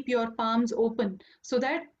to keep your palms open so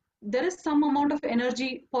that there is some amount of energy,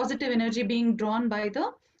 positive energy being drawn by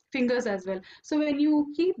the fingers as well. So when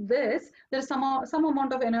you keep this, there's some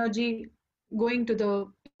amount of energy going to the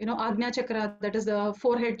Agnya chakra, that is the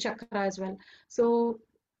forehead chakra as well. So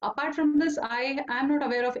Apart from this, I am not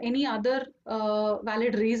aware of any other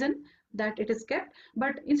valid reason that it is kept.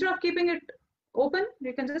 But instead of keeping it open,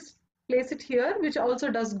 you can just place it here, which also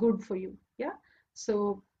does good for you. Yeah.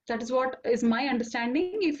 So that is what is my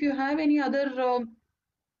understanding. If you have any other,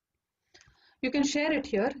 you can share it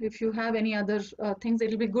here. If you have any other things, it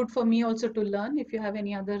will be good for me also to learn. If you have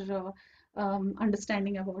any other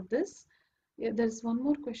understanding about this. Yeah, there's one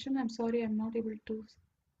more question. I'm sorry, I'm not able to.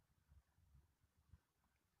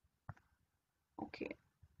 Okay.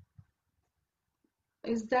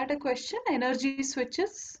 Is that a question? Energy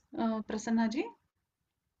switches, Prasanna ji?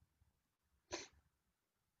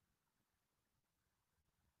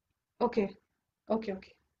 Okay, okay,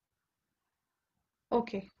 okay,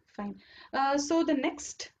 okay, fine. So the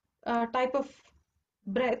next type of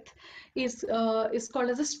breath is called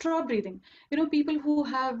as a straw breathing. You know, people who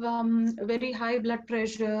have very high blood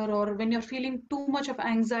pressure, or when you're feeling too much of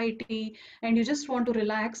anxiety and you just want to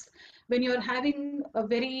relax, when you're having a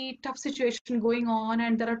very tough situation going on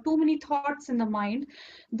and there are too many thoughts in the mind,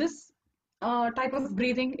 this type of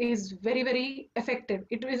breathing is very, very effective.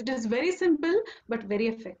 It is very simple but very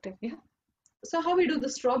effective. Yeah. So how we do the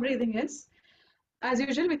straw breathing is, as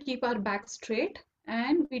usual, we keep our back straight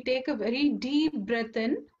and we take a very deep breath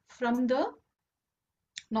in from the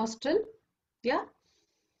nostril. Yeah.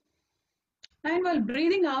 And while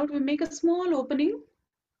breathing out, we make a small opening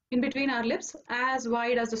in between our lips as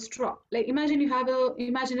wide as a straw. Like imagine you have a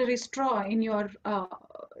imaginary straw in your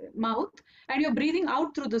mouth and you're breathing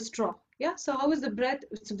out through the straw. Yeah. So how is the breath?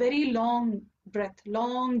 It's very long breath,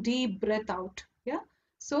 long, deep breath out. Yeah.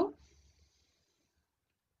 So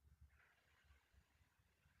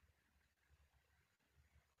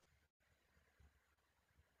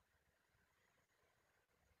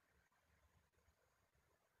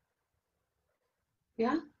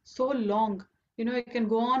yeah, so long. You know, it can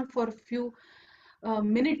go on for a few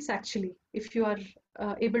minutes actually, if you are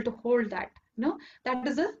able to hold that. You know, that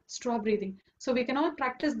is a straw breathing. So we can all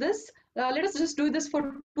practice this. Let us just do this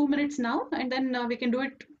for 2 minutes now, and then we can do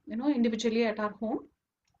it, you know, individually at our home.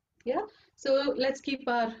 Yeah. So let's keep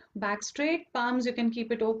our back straight. Palms, you can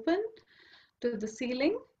keep it open to the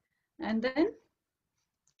ceiling, and then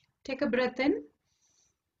take a breath in.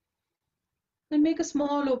 Then make a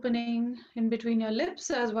small opening in between your lips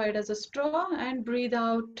as wide as a straw and breathe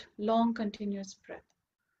out long continuous breath.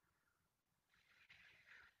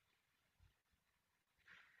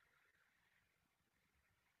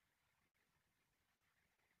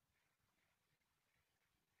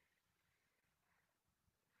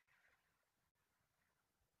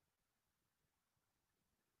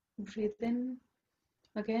 Breathe in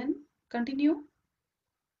again. Continue.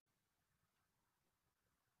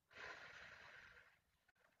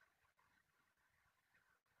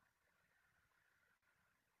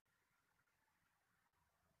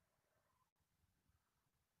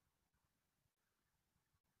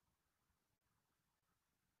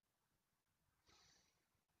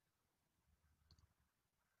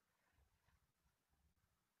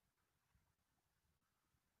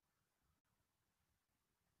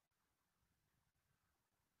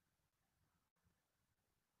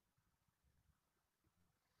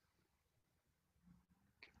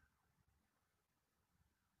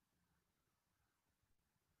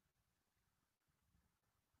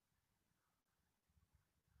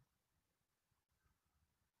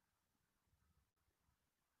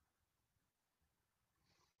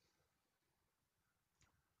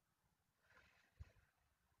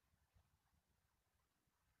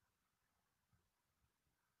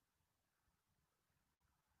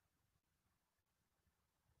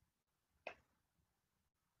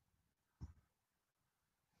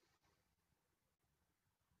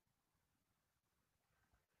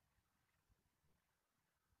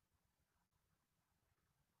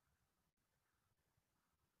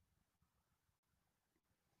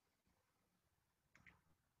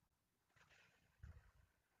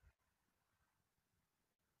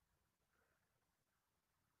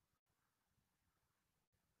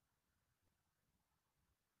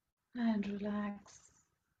 And relax.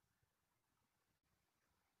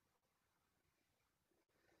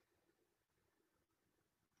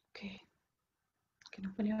 Okay, you can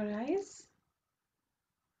open your eyes.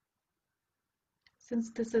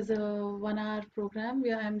 Since this is a 1 hour program,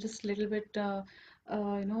 I'm just a little bit,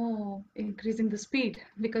 you know, increasing the speed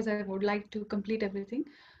because I would like to complete everything.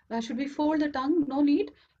 Should we fold the tongue? No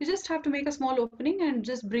need. You just have to make a small opening and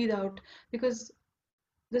just breathe out, because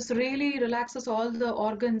this really relaxes all the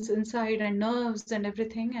organs inside and nerves and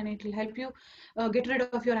everything, and it will help you get rid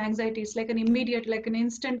of your anxiety. It's like an immediate, like an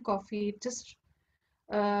instant coffee. It just,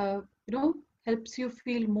 you know, helps you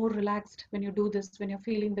feel more relaxed when you do this, when you're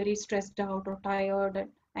feeling very stressed out or tired and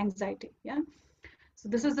anxiety. Yeah. So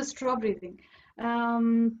this is the straw breathing.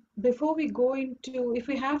 Before we go into, if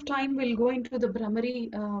we have time, we'll go into the Brahmari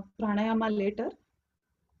pranayama later.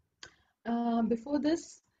 Before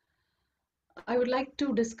this, I would like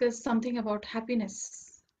to discuss something about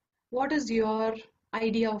happiness. What is your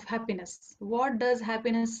idea of happiness? What does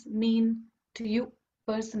happiness mean to you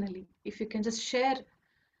personally? If you can just share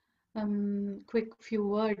quick few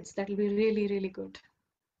words, that will be really, really good.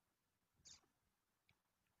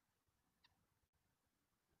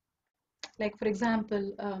 Like, for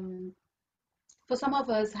example, for some of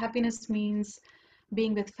us, happiness means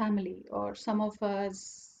being with family, or some of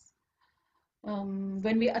us,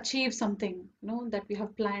 when we achieve something, that we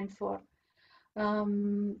have planned for.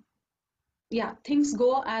 Um, yeah, things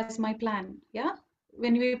go as my plan. Yeah,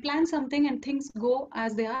 when we plan something and things go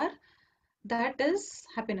as they are, that is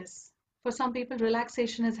happiness. For some people,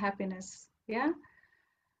 relaxation is happiness. Yeah.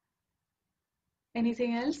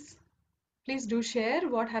 Anything else? Please do share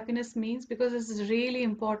what happiness means, because this is really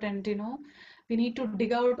important. We need to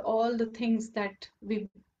dig out all the things that we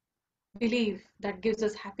believe that gives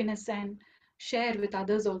us happiness and share with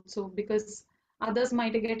others also, because others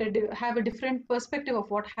might have a different perspective of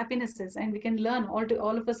what happiness is, and we can learn,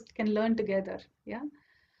 all of us can learn together. Yeah.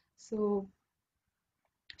 So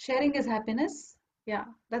sharing is happiness. Yeah,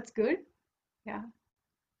 that's good. Yeah,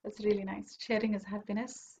 that's really nice. Sharing is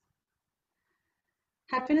happiness.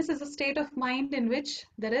 Happiness is a state of mind in which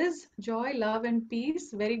there is joy, love, and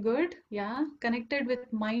peace. Very good. Yeah. Connected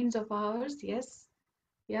with minds of ours. Yes.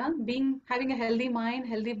 Yeah. Having a healthy mind,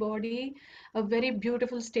 healthy body, a very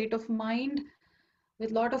beautiful state of mind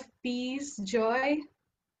with lot of peace, joy.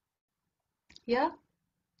 Yeah.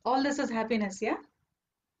 All this is happiness. Yeah.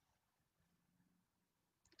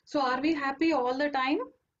 So are we happy all the time?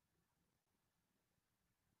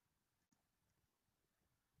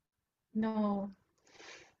 No.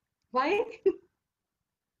 Why?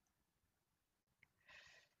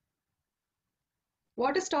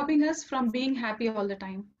 What is stopping us from being happy all the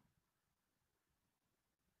time?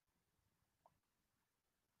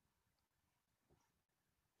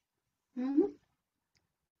 Hmm.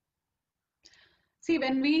 See,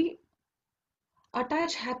 when we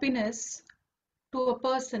attach happiness to a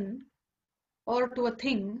person or to a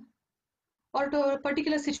thing or to a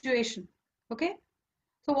particular situation, okay?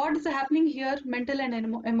 So what is happening here? Mental and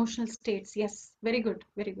emotional states. Yes, very good,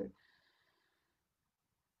 very good.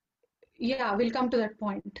 Yeah, we'll come to that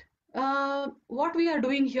point. What we are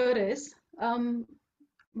doing here is,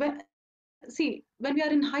 when see, when we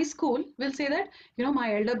are in high school, we'll say that,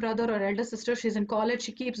 my elder brother or elder sister, she's in college,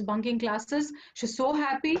 she keeps bunking classes, she's so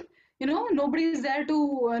happy, nobody is there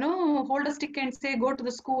to, hold a stick and say go to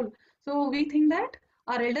the school. So we think that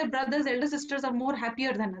our elder brothers, elder sisters are more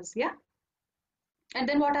happier than us. Yeah. And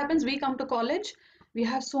then what happens? We come to college, we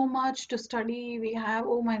have so much to study, we have,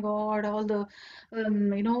 oh my god, all the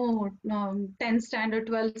 10th standard,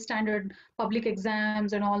 12th standard public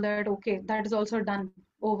exams and all that. Okay, that is also done,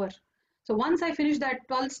 over. So once I finish that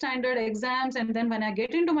 12th standard exams, and then when I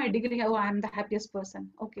get into my degree, oh, I'm the happiest person.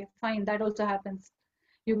 Okay, fine, that also happens.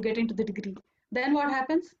 You get into the degree, then what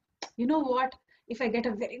happens? You know what, if I get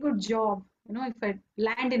a very good job, if I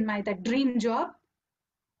land in my that dream job,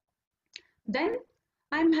 then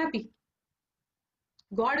I'm happy.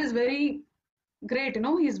 God is very great,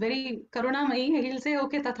 he's very karunamayi. He'll say,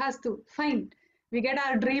 okay, tathastu, fine, we get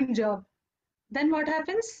our dream job. Then what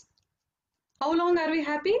happens? How long are we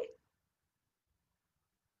happy?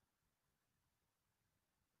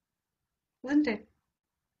 Isn't it?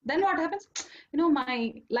 Then what happens?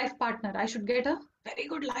 My life partner, I should get a very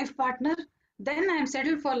good life partner. Then I'm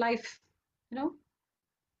settled for life. You know,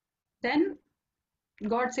 then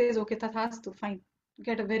God says, okay, tathastu, fine,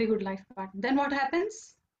 get a very good life partner. Then what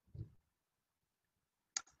happens?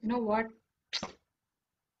 You know what?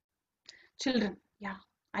 Children. Yeah,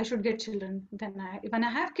 I should get children. Then when I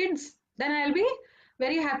have kids, then I'll be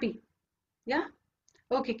very happy. Yeah.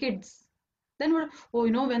 Okay, kids. Then what? Oh,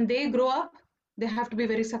 when they grow up, they have to be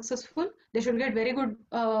very successful. They should get very good,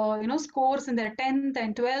 scores in their 10th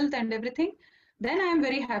and 12th and everything. Then I am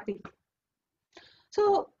very happy.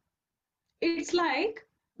 So it's like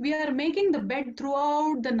we are making the bed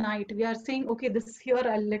throughout the night. We are saying, okay, this here,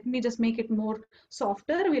 let me just make it more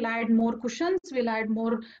softer. We'll add more cushions. We'll add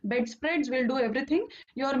more bedspreads. We'll do everything.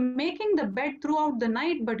 You're making the bed throughout the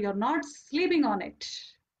night, but you're not sleeping on it.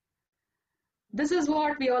 This is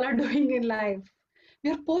what we all are doing in life. We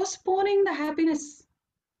are postponing the happiness.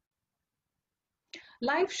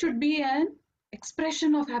 Life should be an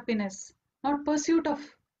expression of happiness, not pursuit of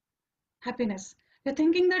happiness. We're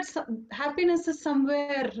thinking that happiness is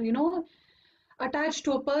somewhere, attached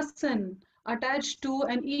to a person, attached to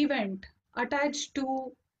an event, attached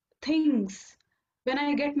to things. When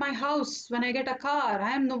I get my house, when I get a car,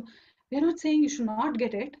 I am no. We're not saying you should not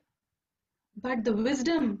get it, but the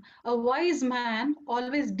wisdom, a wise man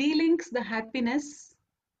always delinks the happiness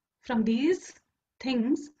from these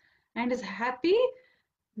things and is happy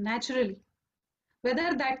naturally.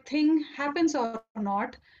 Whether that thing happens or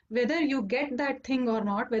not, whether you get that thing or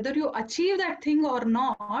not, whether you achieve that thing or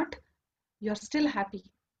not, you're still happy.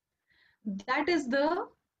 That is the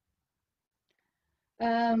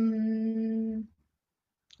um,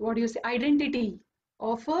 what do you say, identity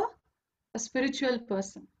of a spiritual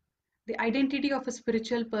person. The identity of a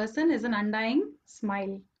spiritual person is an undying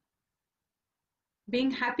smile, being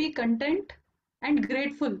happy, content, and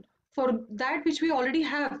grateful for that which we already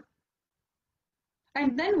have,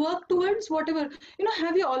 and then work towards whatever.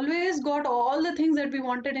 Have you always got all the things that we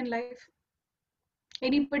wanted in life?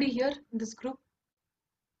 Anybody here in this group?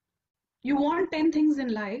 You want 10 things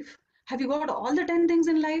in life. Have you got all the 10 things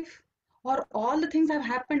in life? Or all the things have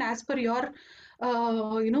happened as per your,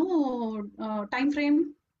 time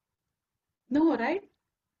frame? No, right?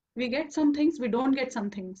 We get some things, we don't get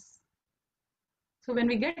some things. So when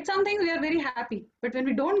we get something, we are very happy. But when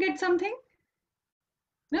we don't get something,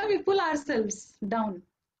 we pull ourselves down,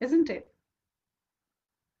 isn't it?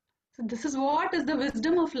 So this is what is the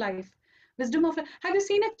wisdom of life. Wisdom of life. Have you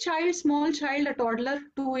seen a child, small child, a toddler,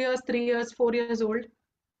 2 years, 3 years, 4 years old?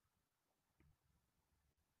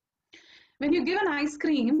 When you give an ice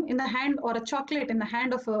cream in the hand or a chocolate in the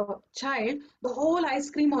hand of a child, the whole ice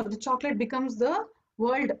cream or the chocolate becomes the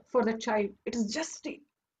world for the child. It is just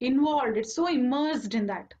involved, it's so immersed in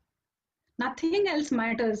that. Nothing else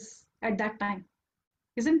matters at that time,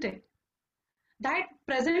 isn't it? That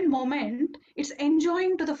present moment, it's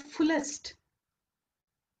enjoying to the fullest.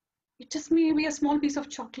 It just may be a small piece of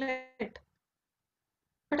chocolate.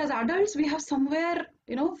 But as adults, we have somewhere,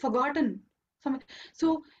 forgotten.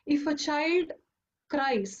 So if a child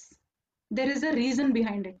cries, there is a reason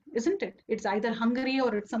behind it, isn't it? It's either hungry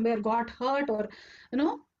or it's somewhere got hurt or, you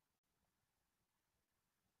know.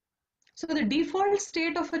 So the default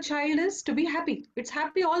state of a child is to be happy. It's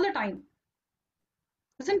happy all the time,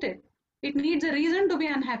 isn't it? It needs a reason to be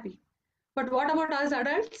unhappy. But what about us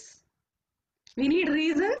adults? We need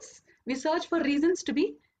reasons. We search for reasons to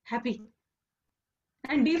be happy.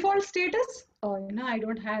 And default status, oh, I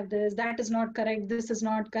don't have this, that is not correct, this is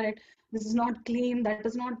not correct, this is not clean, that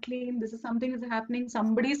is not clean, this is something is happening,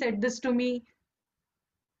 somebody said this to me.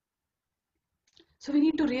 So we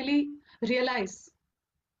need to really realize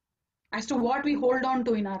as to what we hold on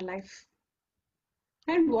to in our life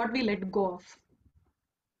and what we let go of.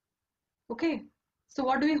 Okay, so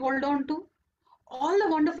what do we hold on to? All the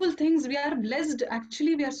wonderful things. We are blessed,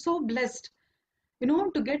 actually we are so blessed,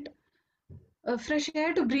 to get fresh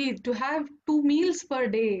air to breathe, to have 2 meals per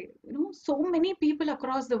day. So many people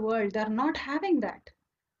across the world, they're not having that.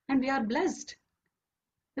 And we are blessed,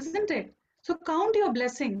 isn't it? So count your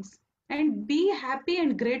blessings and be happy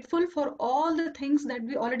and grateful for all the things that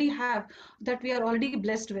we already have, that we are already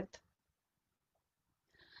blessed with.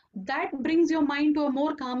 That brings your mind to a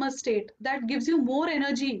more calmer state. That gives you more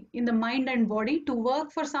energy in the mind and body to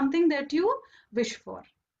work for something that you wish for.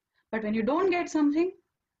 But when you don't get something,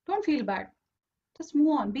 don't feel bad. Just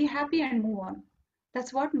move on, be happy and move on.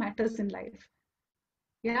 That's what matters in life.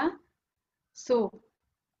 Yeah. So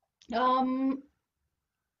um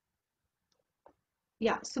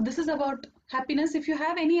yeah, so this is about happiness. If you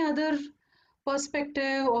have any other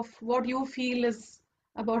perspective of what you feel is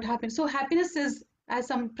about happiness. So happiness is, as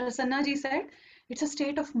some Prasanna ji said, it's a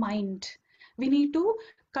state of mind. We need to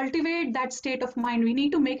cultivate that state of mind. We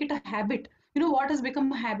need to make it a habit. What has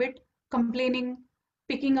become a habit? Complaining,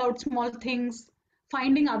 picking out small things,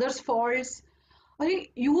 finding others' faults.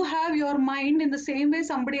 You have your mind in the same way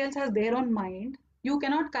somebody else has their own mind. You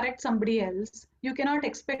cannot correct somebody else. You cannot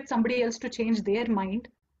expect somebody else to change their mind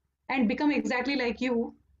and become exactly like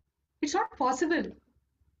you. It's not possible,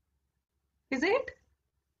 is it?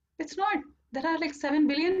 It's not. There are like 7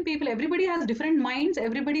 billion people. Everybody has different minds.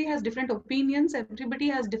 Everybody has different opinions. Everybody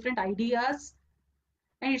has different ideas.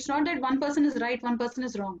 And it's not that one person is right, one person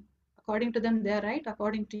is wrong. According to them, they're right.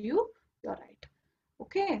 According to you, you're right.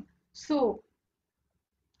 Okay. So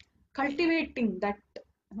cultivating that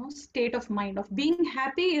state of mind of being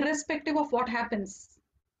happy irrespective of what happens.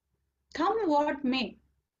 Come what may,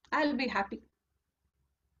 I'll be happy.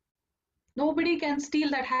 Nobody can steal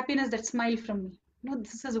that happiness, that smile from me.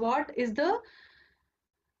 This is what is the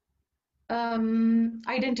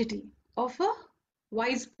identity of a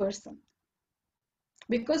wise person.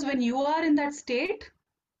 Because when you are in that state,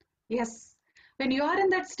 yes, when you are in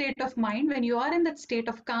that state of mind, when you are in that state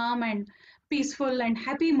of calm and peaceful and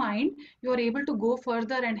happy mind, you are able to go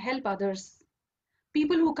further and help others.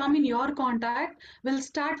 People who come in your contact will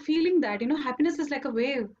start feeling that, happiness is like a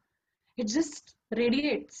wave. It just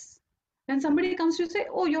radiates. When somebody comes to say,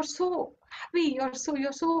 oh, you're so happy, you're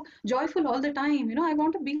so joyful all the time, I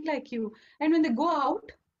want to be like you. And when they go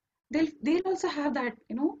out, they'll also have that,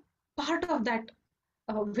 part of that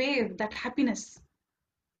wave, that happiness.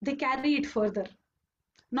 They carry it further.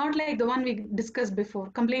 Not like the one we discussed before,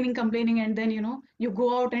 complaining, and then, you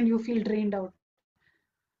go out and you feel drained out.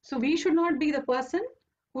 So we should not be the person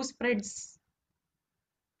who spreads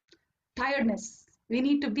tiredness. We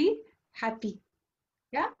need to be happy.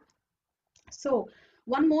 Yeah. So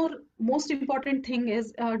one more most important thing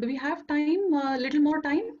is, do we have time? A little more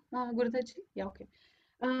time, Gurudaji? Yeah, okay.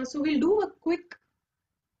 So we'll do a quick,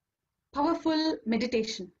 powerful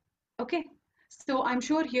meditation. Okay. So I'm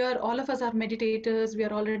sure here all of us are meditators. We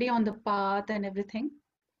are already on the path and everything.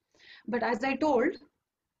 But as I told,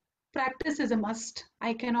 practice is a must.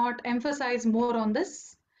 I cannot emphasize more on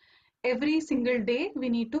this. Every single day we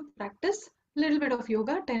need to practice a little bit of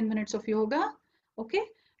yoga, 10 minutes of yoga. Okay.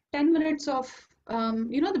 10 minutes of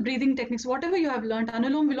the breathing techniques, whatever you have learned.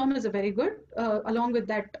 Anulom Vilom is a very good. Along with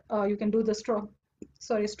that, you can do the straw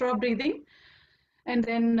breathing. And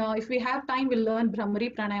then if we have time, we'll learn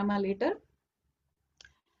Brahmari Pranayama later.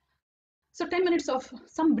 So 10 minutes of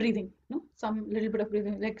some breathing, some little bit of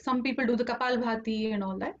breathing. Like some people do the Kapalbhati and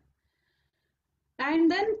all that.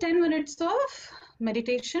 And then 10 minutes of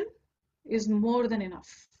meditation is more than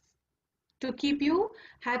enough to keep you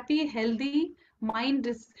happy, healthy. Mind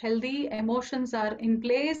is healthy, emotions are in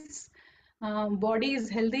place, body is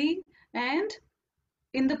healthy, and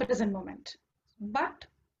in the present moment. But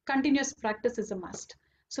continuous practice is a must.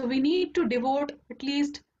 So we need to devote at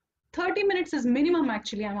least 30 minutes is minimum,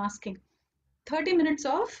 actually, I'm asking. 30 minutes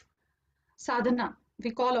of sadhana. We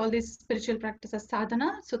call all this spiritual practice as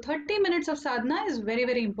sadhana. So 30 minutes of sadhana is very,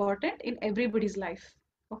 very important in everybody's life.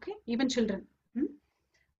 Okay, even children,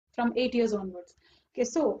 from 8 years onwards. Okay,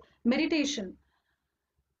 so meditation.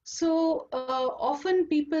 So often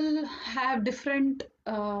people have different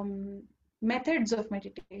methods of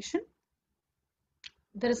meditation.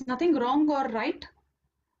 There is nothing wrong or right,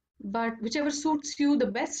 but whichever suits you the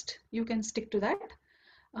best, you can stick to that.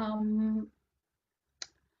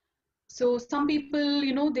 So some people,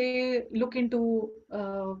 they look into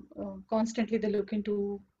constantly. They look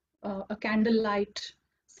into a candlelight.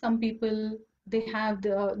 Some people, they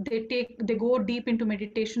go deep into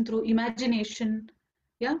meditation through imagination.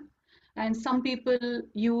 Yeah. And some people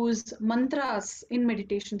use mantras in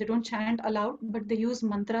meditation. They don't chant aloud, but they use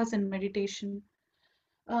mantras in meditation.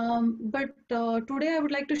 But today I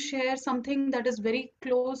would like to share something that is very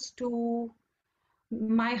close to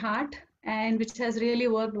my heart and which has really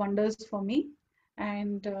worked wonders for me.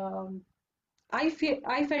 And I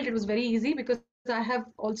felt it was very easy because I have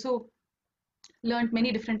also learned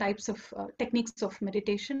many different types of techniques of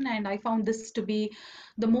meditation, and I found this to be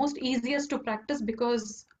the most easiest to practice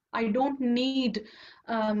because I don't need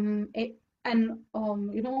a,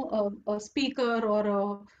 a speaker or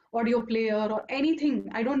a audio player or anything.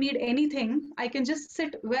 I don't need anything. I can just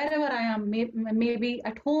sit wherever I am, maybe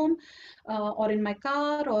at home, or in my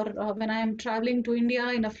car, or when I am traveling to India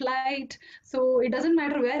in a flight. So it doesn't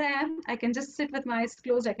matter where I am. I can just sit with my eyes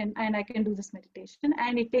closed. I can do this meditation,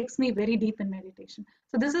 and it takes me very deep in meditation.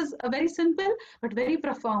 So this is a very simple but very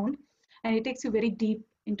profound, and it takes you very deep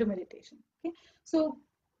into meditation. Okay, so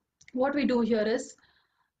what we do here is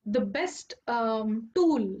the best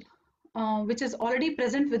tool which is already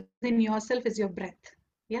present within yourself is your breath.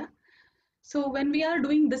 Yeah. So when we are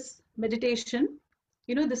doing this meditation,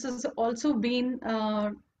 this has also been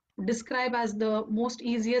described as the most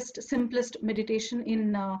easiest, simplest meditation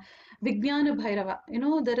in Vijnana Bhairava.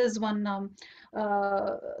 There is one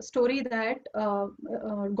story that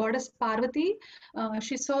goddess Parvati,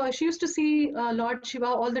 she used to see Lord Shiva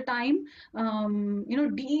all the time,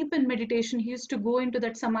 deep in meditation. He used to go into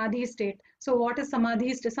that samadhi state. So what is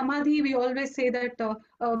samadhi state? Samadhi, we always say that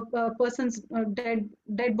a person's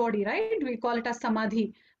dead body, right? We call it as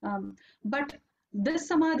samadhi. But this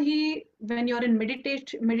samadhi, when you're in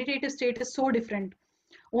meditative state, is so different.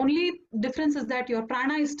 Only difference is that your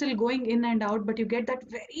prana is still going in and out, but you get that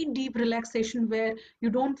very deep relaxation where you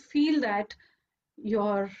don't feel that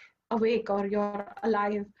you're awake or you're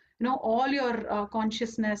alive. All your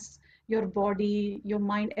consciousness, your body, your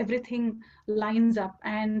mind, everything lines up,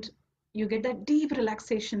 and you get that deep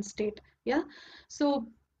relaxation state. Yeah. So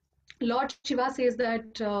Lord Shiva says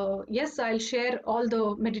that, yes, I'll share all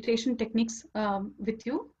the meditation techniques with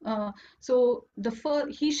you. So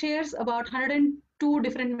he shares about 102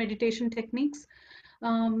 different meditation techniques.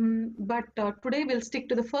 But today we'll stick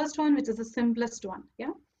to the first one, which is the simplest one.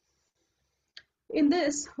 Yeah. In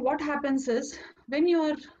this, what happens is when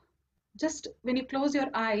you close your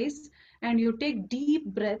eyes and you take deep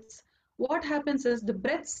breaths, what happens is the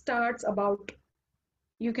breath starts about,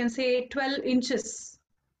 you can say, 12 inches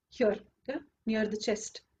here, yeah, near the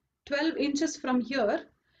chest. 12 inches from here,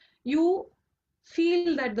 you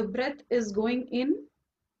feel that the breath is going in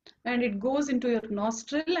and it goes into your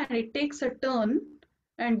nostril and it takes a turn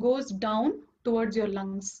and goes down towards your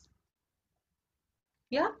lungs.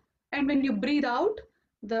 Yeah, and when you breathe out,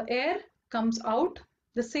 the air comes out,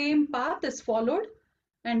 the same path is followed,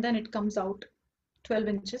 and then it comes out 12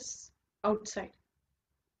 inches outside.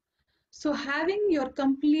 So having your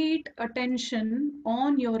complete attention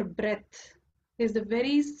on your breath is the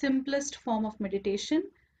very simplest form of meditation,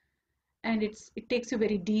 and it takes you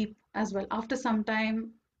very deep as well. After some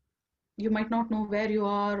time, you might not know where you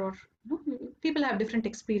are, or people have different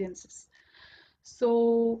experiences.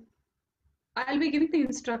 So I'll be giving the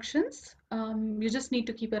instructions. You just need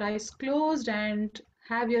to keep your eyes closed and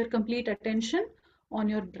have your complete attention on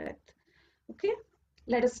your breath. Okay,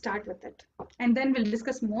 let us start with it. And then we'll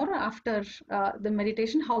discuss more after the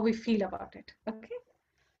meditation, how we feel about it. Okay.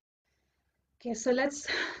 Okay, so let's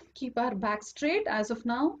keep our back straight as of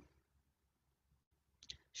now.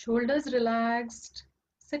 Shoulders relaxed.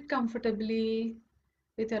 Sit comfortably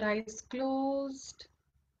with your eyes closed.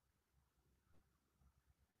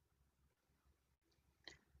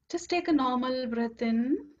 Just take a normal breath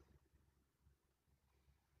in.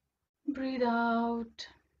 Breathe out.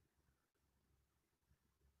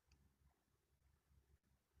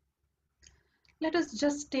 Let us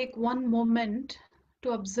just take one moment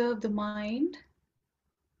to observe the mind.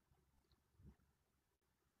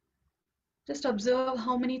 Just observe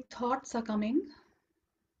how many thoughts are coming.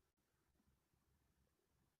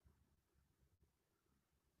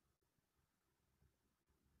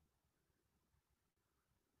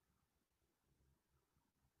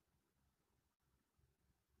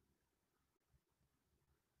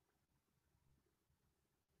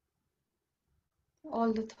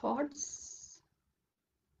 All the thoughts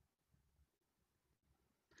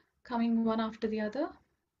coming one after the other.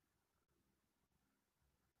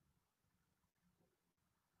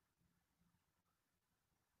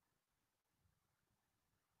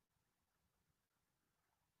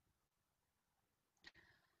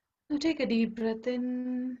 Now take a deep breath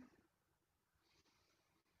in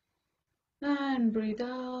and breathe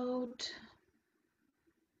out.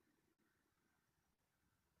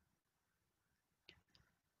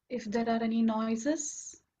 If there are any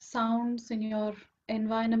noises, sounds in your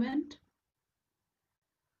environment,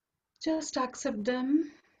 just accept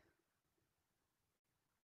them.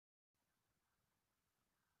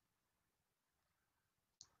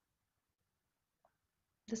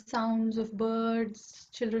 The sounds of birds,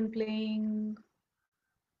 children playing,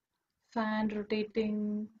 fan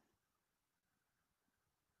rotating,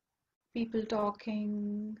 people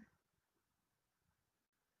talking,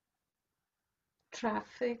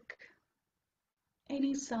 traffic,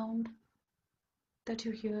 any sound that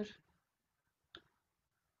you hear.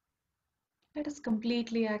 Let us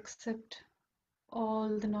completely accept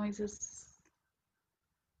all the noises.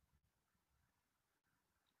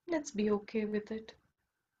 Let's be okay with it.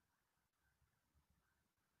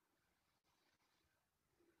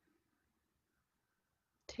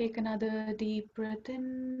 Take another deep breath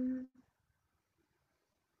in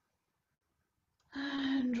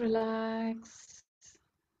and relax.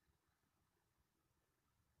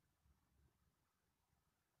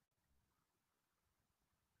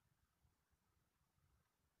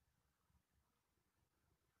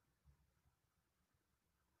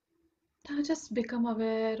 Now just become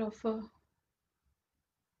aware of a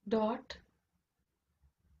dot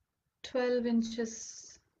 12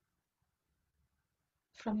 inches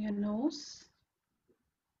from your nose.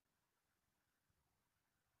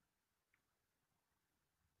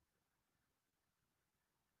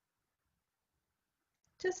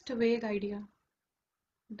 Just a vague idea.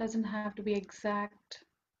 It doesn't have to be exact.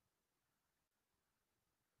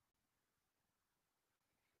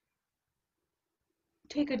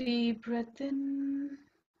 Take a deep breath in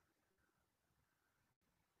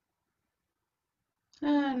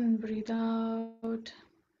and breathe out.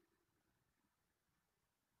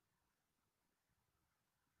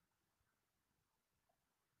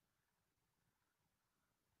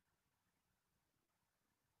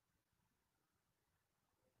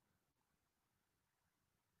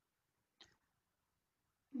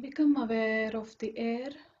 Become aware of the air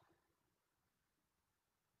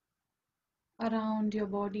around your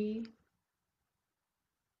body.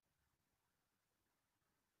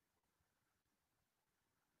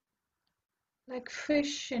 Like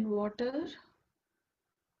fish in water,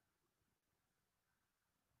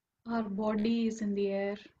 our body is in the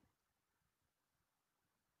air.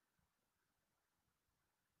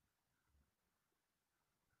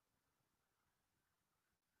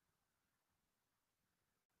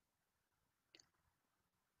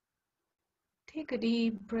 Take a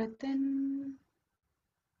deep breath in.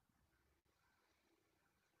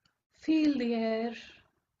 Feel the air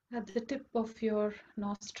at the tip of your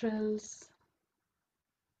nostrils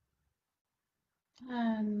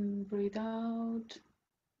and breathe out.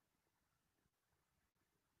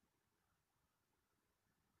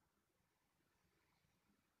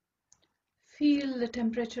 Feel the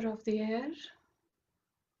temperature of the air.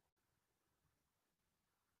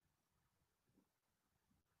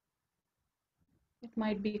 It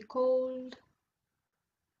might be cold,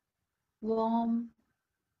 warm.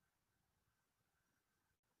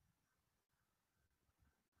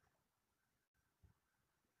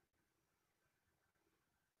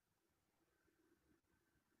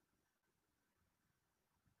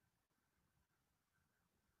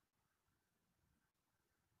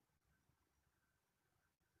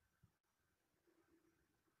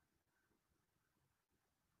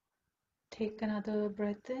 Take another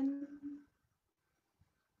breath in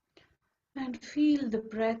and feel the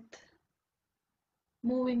breath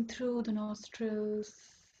moving through the nostrils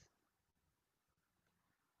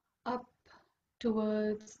up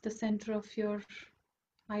towards the center of your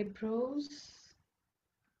eyebrows.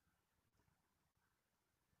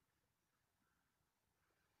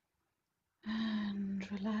 And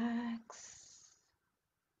relax.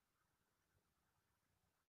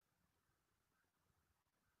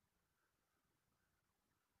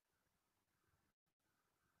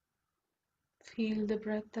 Feel the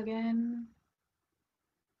breath again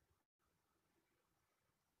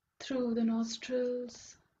through the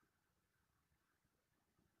nostrils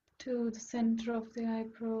to the center of the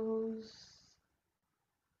eyebrows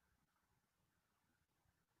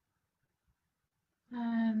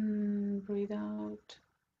and breathe out.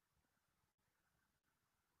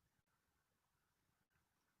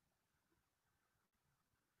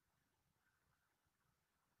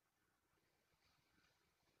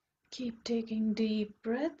 Keep taking deep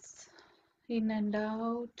breaths in and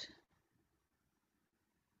out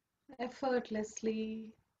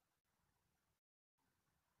effortlessly.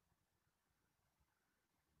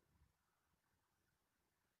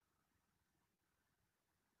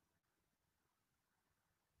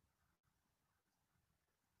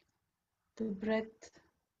 The breath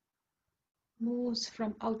moves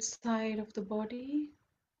from outside of the body,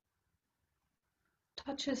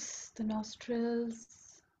 touches the nostrils,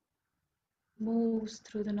 moves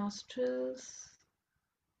through the nostrils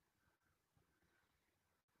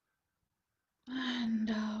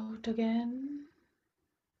and out again.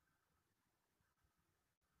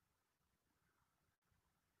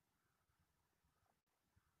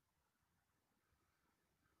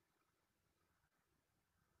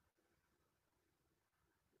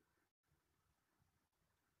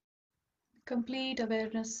 Complete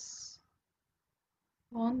awareness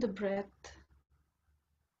on the breath.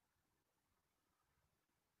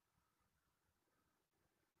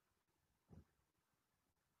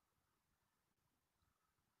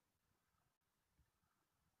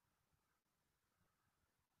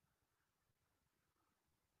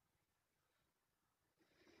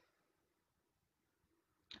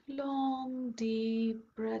 Long, deep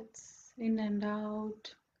breaths in and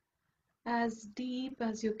out, as deep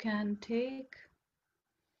as you can take,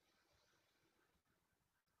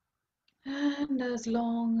 and as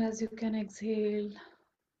long as you can exhale.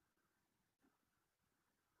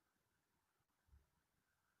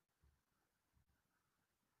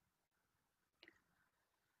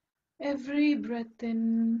 Every breath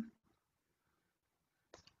in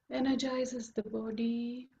energizes the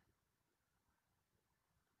body,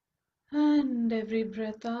 and every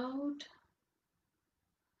breath out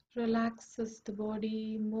relaxes the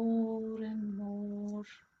body more and more.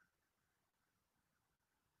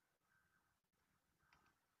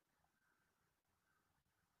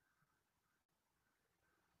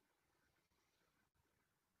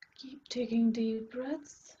 Keep taking deep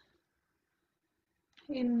breaths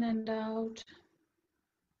in and out.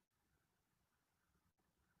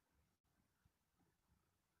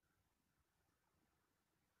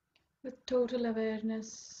 With total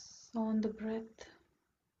awareness on the breath.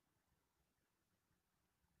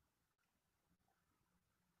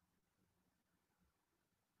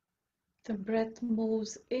 The breath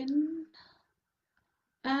moves in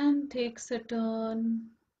and takes a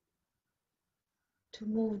turn to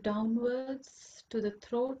move downwards to the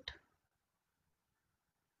throat.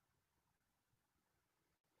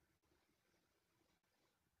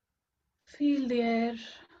 Feel the air,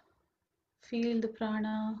 feel the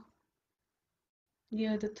prana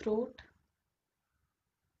near the throat.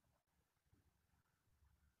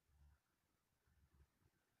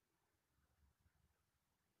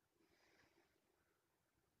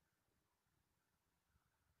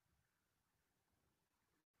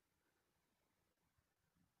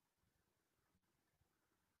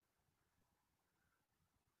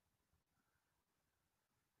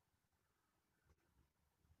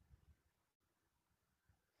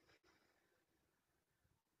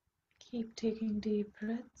 Keep taking deep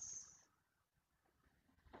breaths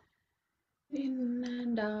in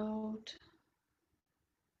and out.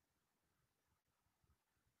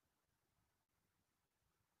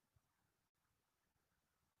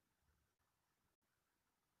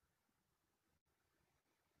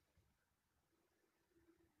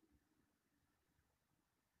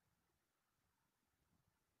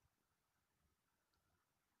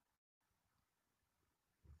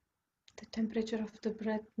 The temperature of the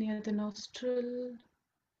breath near the nostril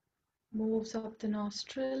moves up the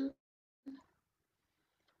nostril,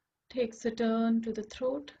 takes a turn to the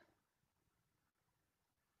throat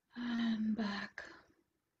and back.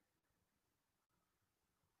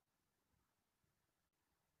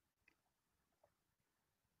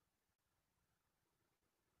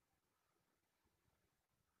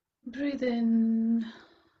 Breathe in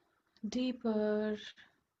deeper.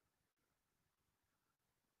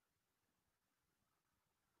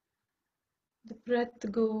 The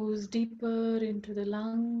breath goes deeper into the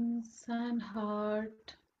lungs and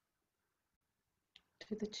heart,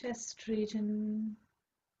 to the chest region.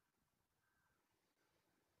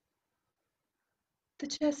 The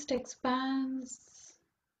chest expands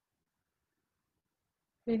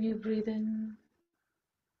when you breathe in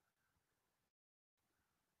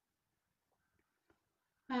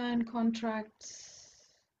and contracts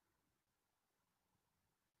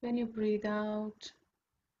when you breathe out.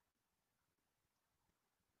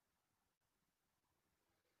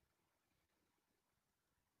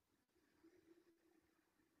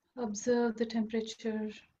 Observe the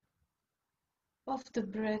temperature of the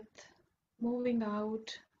breath moving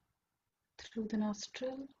out through the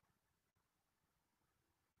nostril,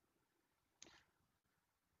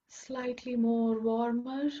 slightly more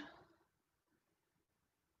warmer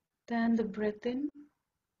than the breath in.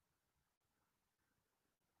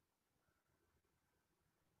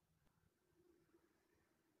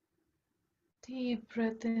 Deep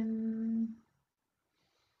breath in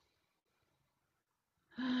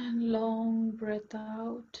and long breath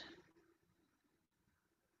out,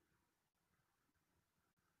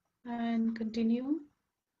 and continue.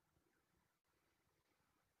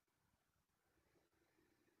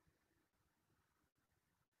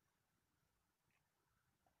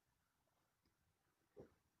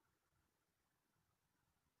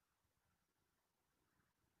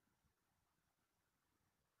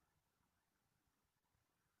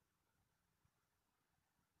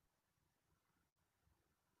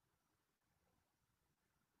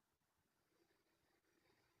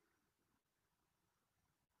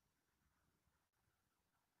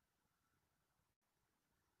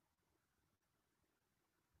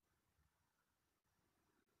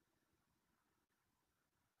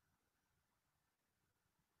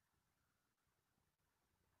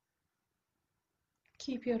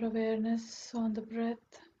 Keep your awareness on the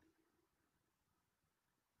breath.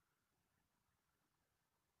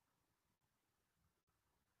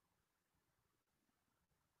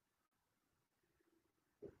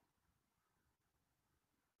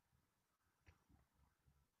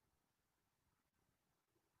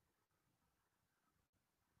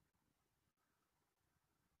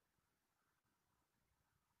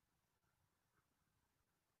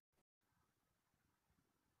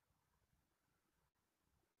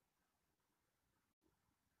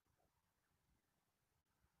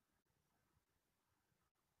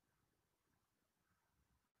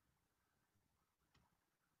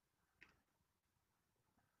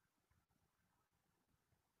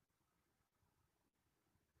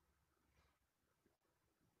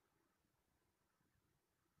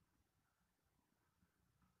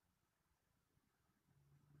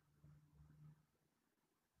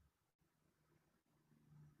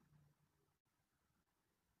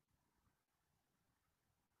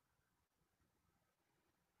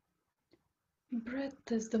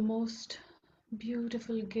 Breath is the most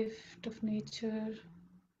beautiful gift of nature.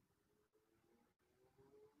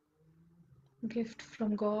 gift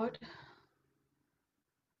from God.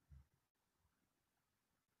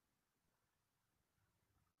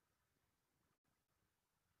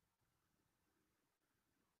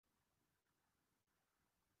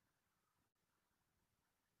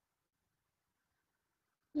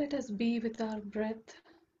 Let us be with our breath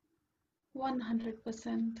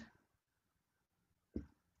 100%.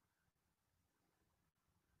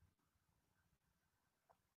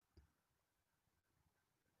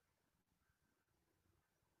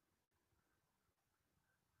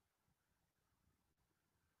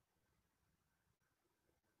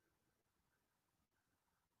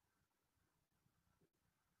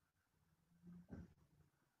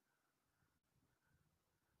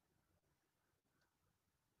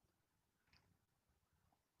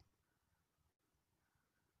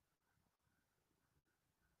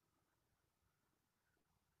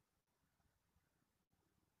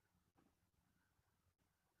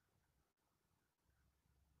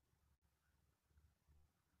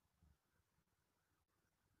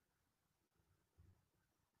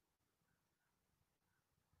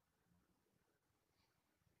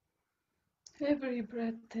 Every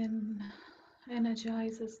breath in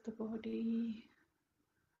energizes the body,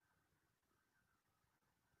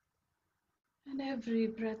 and every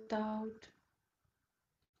breath out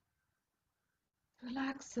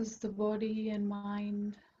relaxes the body and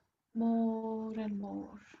mind more and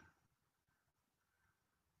more.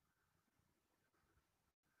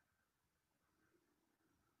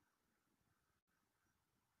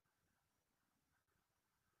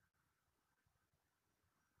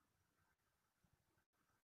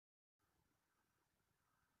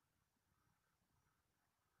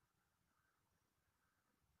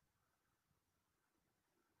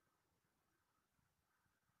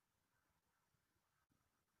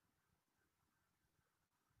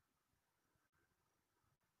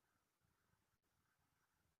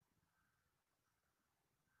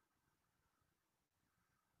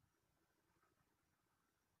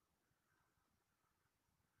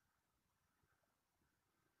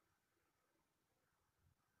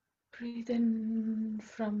 Breathe in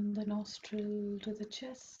from the nostril to the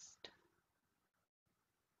chest,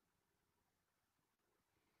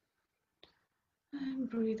 and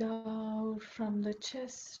breathe out from the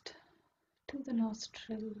chest to the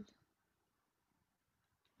nostril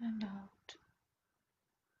and out.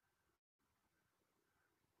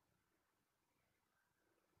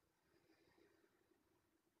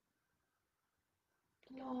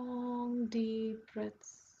 Long, deep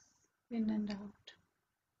breaths in and out.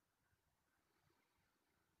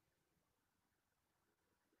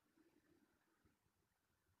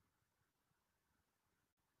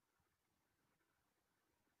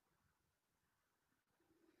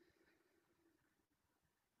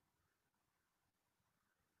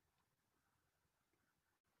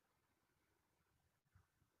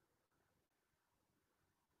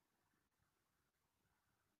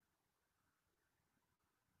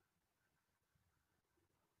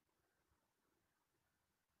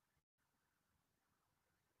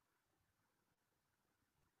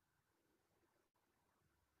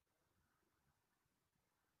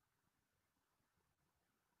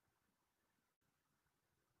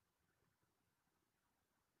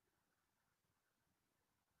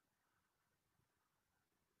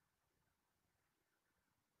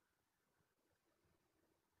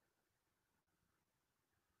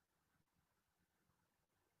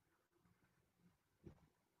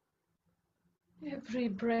 Every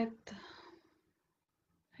breath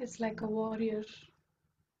is like a warrior.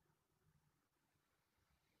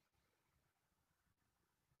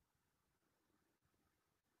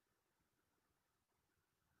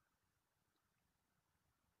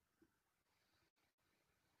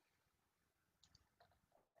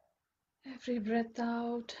 Every breath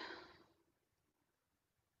out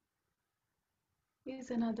is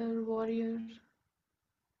another warrior.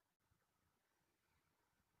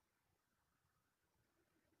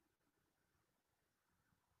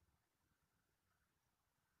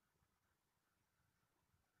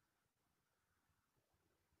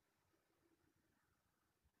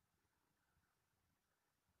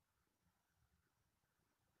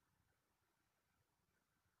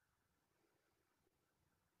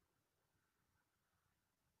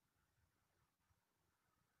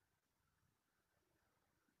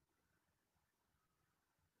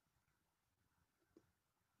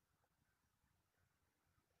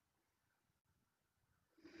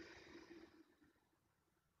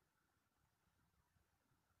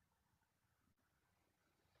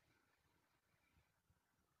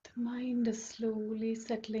 The mind is slowly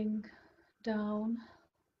settling down.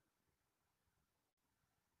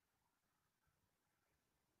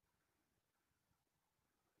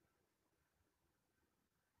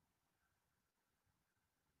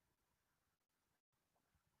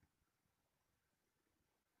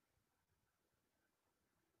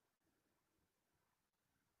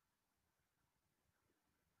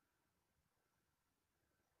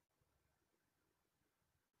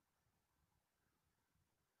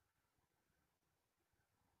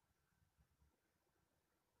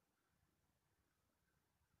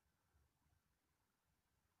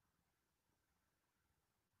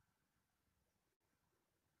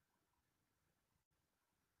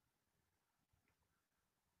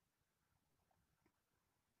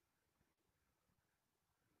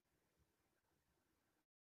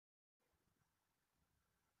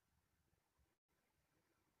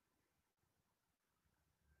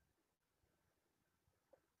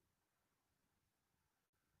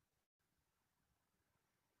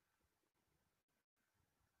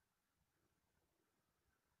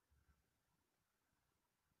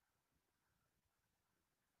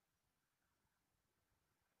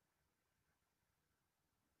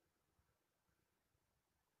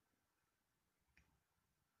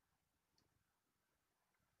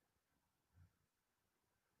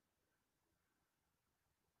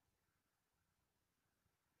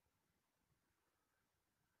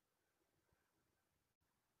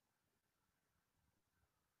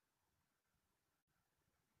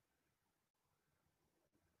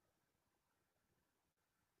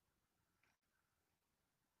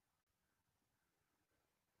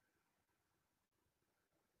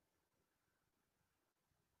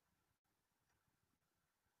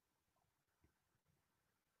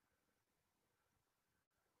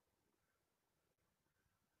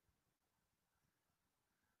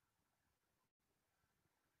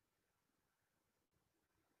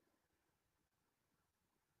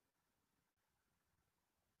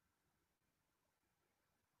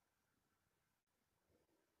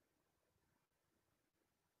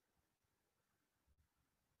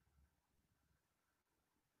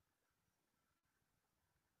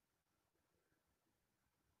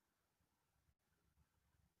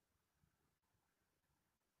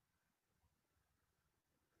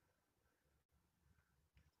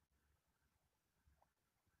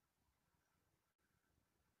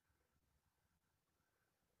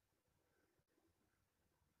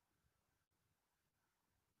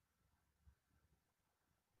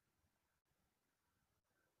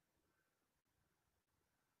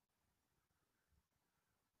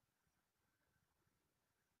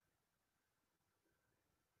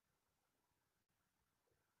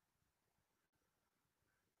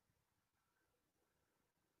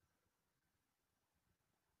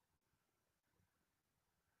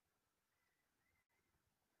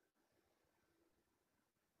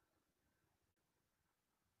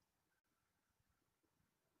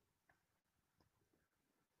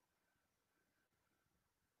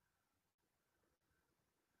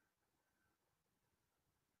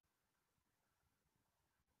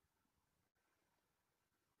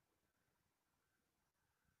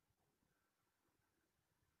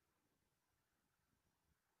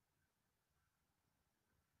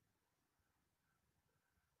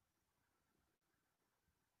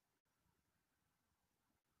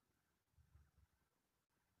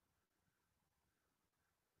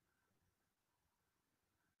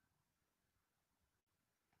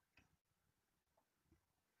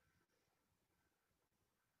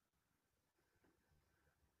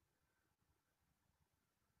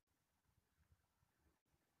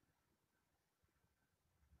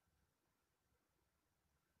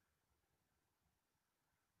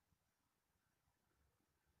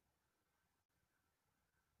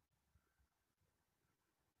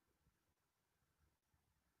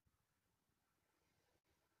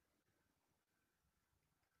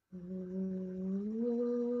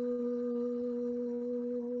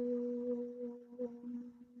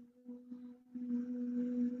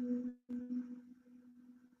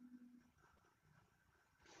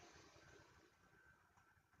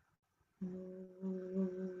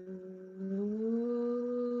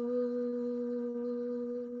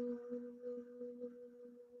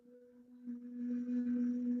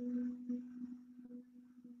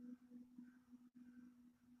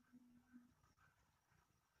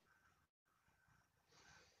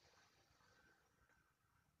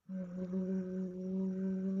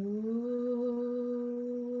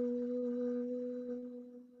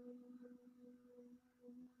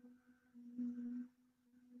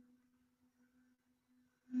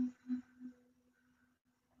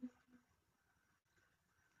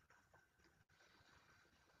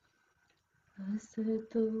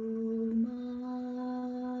 Asato ma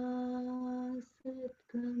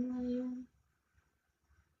satgamaya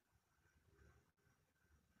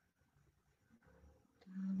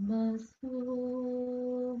tamaso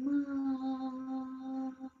ma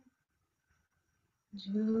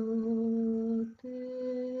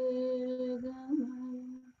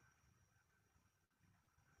jyotirgamaya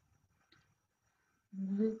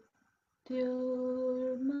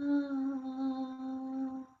mrityorma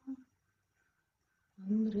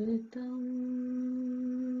amritam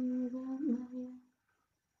gamaya.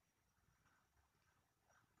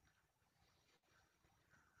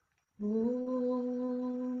 Om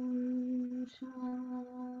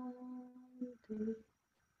Shanti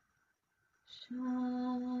Shanti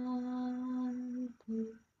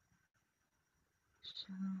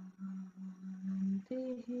Shanti.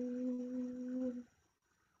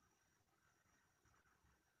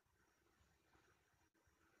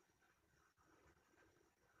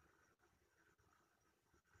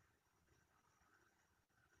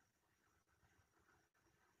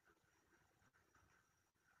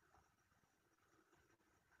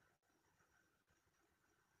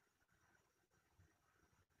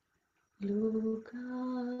 Loka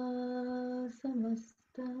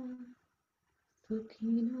samasta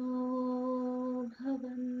sukhino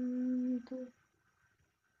bhavantu.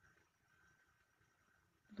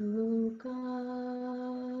 Loka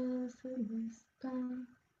samasta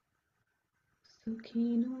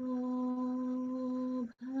sukhino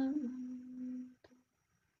bhavantu.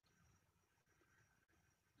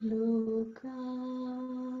 Loka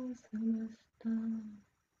samasta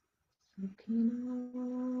sukhino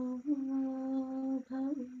bhavantu.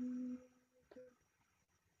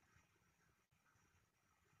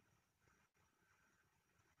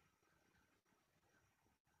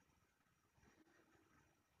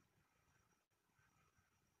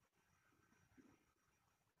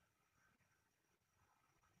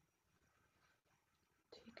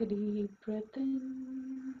 Take a deep breath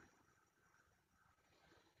in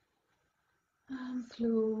and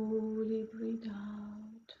slowly breathe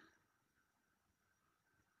out.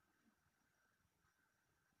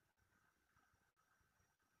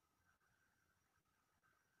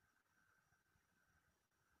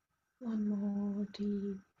 One more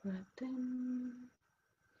deep breath in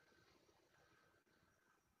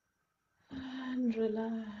and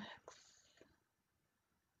relax.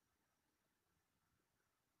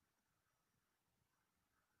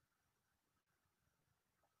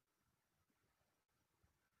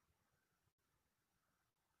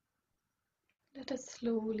 Let us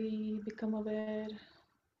slowly become aware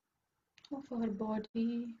of our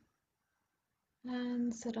body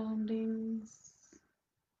and surroundings.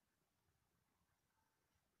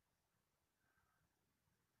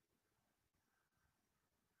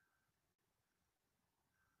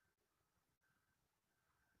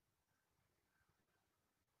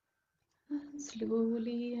 And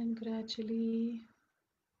slowly and gradually,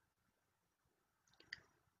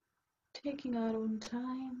 taking our own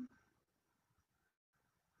time,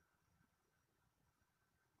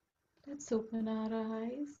 let's open our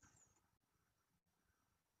eyes.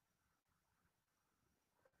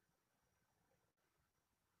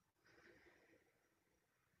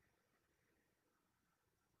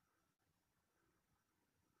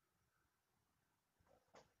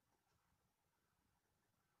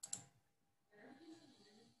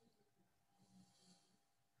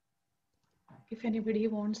 If anybody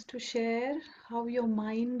wants to share how your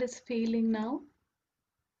mind is feeling now,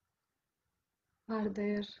 are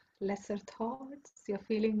there lesser thoughts? You're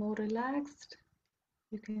feeling more relaxed?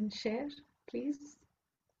 You can share, please.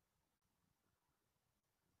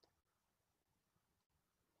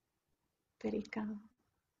 Very calm.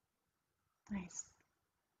 Nice.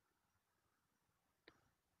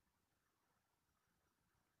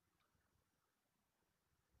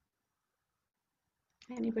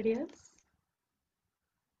 Anybody else?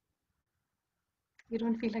 You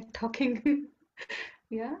don't feel like talking?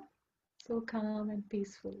 Yeah? So calm and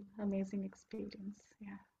peaceful. Amazing experience.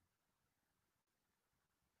 Yeah.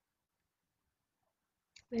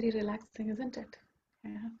 Very relaxing, isn't it?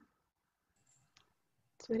 Yeah.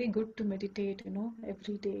 It's very good to meditate,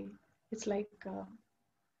 every day. It's like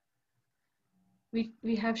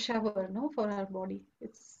we have shower, no, for our body.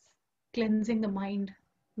 It's cleansing the mind,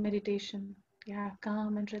 meditation. Yeah,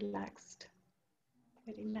 calm and relaxed.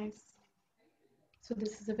 Very nice. So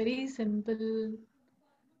this is a very simple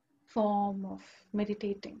form of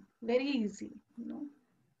meditating. Very easy,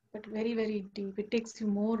 but very, very deep. It takes you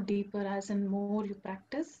more deeper as and more you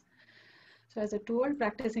practice. So as I told,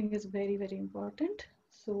 practicing is very, very important.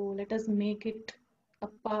 So let us make it a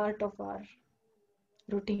part of our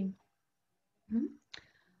routine. Hmm?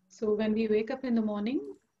 So when we wake up in the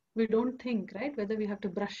morning, we don't think, right, whether we have to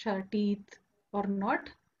brush our teeth or not.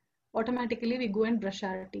 Automatically, we go and brush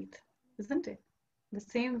our teeth, isn't it? The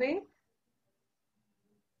same way,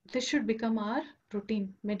 this should become our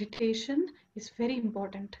routine. Meditation is very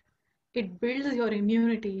important. It builds your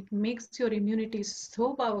immunity. It makes your immunity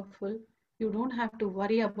so powerful. You don't have to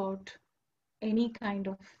worry about any kind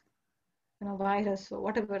of virus or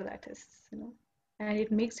whatever that is. And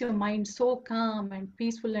it makes your mind so calm and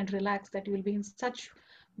peaceful and relaxed that you will be in such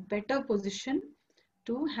better position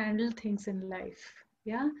to handle things in life.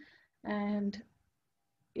 Yeah. And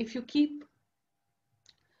if you keep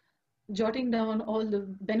jotting down all the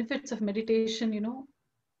benefits of meditation,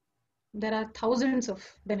 there are thousands of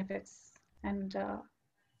benefits, and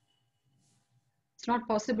it's not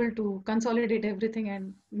possible to consolidate everything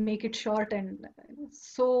and make it short. And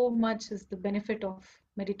so much is the benefit of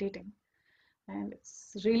meditating. And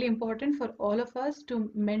it's really important for all of us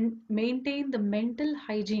to maintain the mental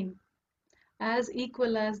hygiene as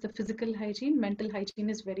equal as the physical hygiene. Mental hygiene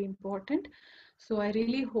is very important. So I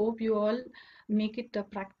really hope you all make it a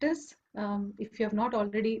practice. If you have not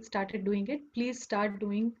already started doing it, please start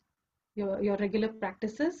doing your regular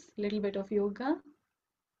practices, a little bit of yoga.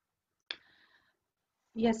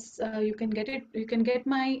 Yes, you can get it. You can get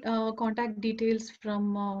my contact details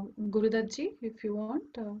from Gurudatji if you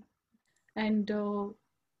want. And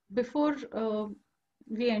before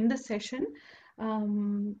we end the session,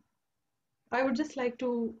 um, I would just like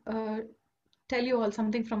to tell you all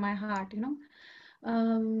something from my heart.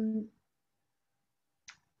 Um,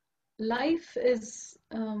 Life is,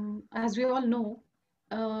 as we all know,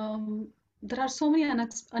 there are so many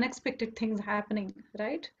unexpected things happening,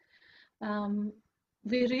 right? Um,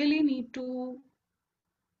 we really need to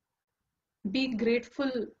be grateful.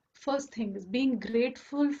 First thing is being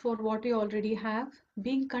grateful for what you already have,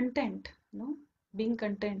 being content, being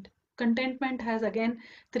content. Contentment has again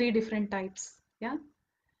three different types. Yeah.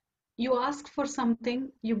 You ask for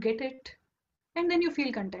something, you get it, and then you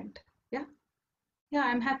feel content. Yeah. Yeah,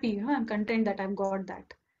 I'm happy, I'm content that I've got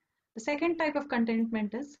that. The second type of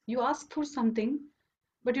contentment is you ask for something,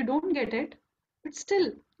 but you don't get it, but still,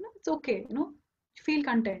 it's okay, you feel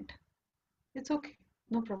content. It's okay,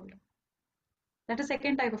 no problem. That is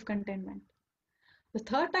second type of contentment. The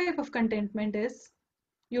third type of contentment is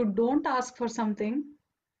you don't ask for something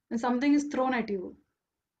and something is thrown at you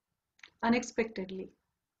unexpectedly.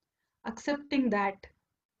 Accepting that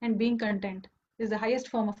and being content is the highest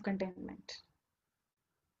form of contentment.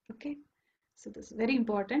 Okay, so this is very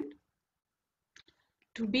important,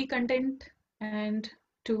 to be content and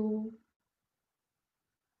to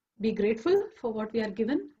be grateful for what we are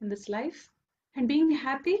given in this life and being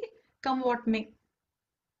happy come what may.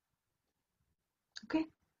 Okay,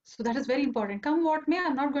 so that is very important. Come what may,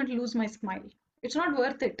 I'm not going to lose my smile. It's not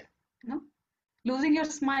worth it. Losing your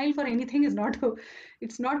smile for anything is not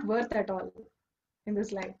it's not worth at all in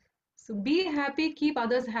this life. So be happy, keep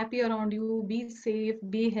others happy around you, be safe,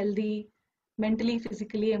 be healthy, mentally,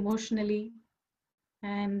 physically, emotionally.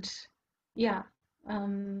 And yeah,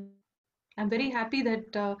 um, I'm very happy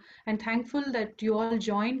that and thankful that you all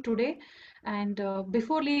joined today. And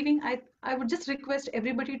before leaving, I would just request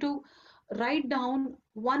everybody to write down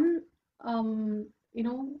one, um, you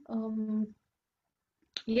know,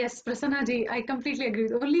 yes, Prasanna ji, I completely agree.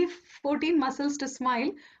 Only 14 muscles to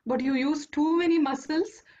smile, but you use too many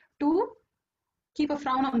muscles to keep a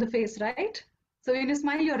frown on the face, right? So when you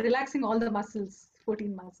smile, you're relaxing all the muscles,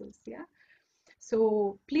 14 muscles, yeah?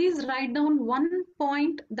 So please write down one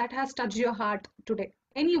point that has touched your heart today.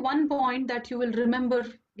 Any one point that you will remember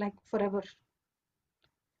like forever.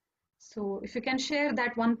 So if you can share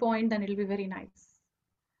that one point, then it'll be very nice.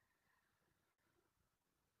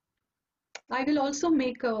 I will also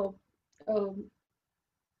make a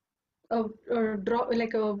draw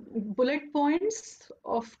like a bullet points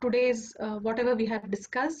of today's whatever we have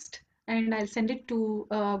discussed, and I'll send it to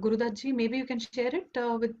Gurudaji. Maybe you can share it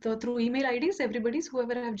with through email IDs, everybody's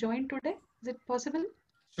whoever have joined today. Is it possible?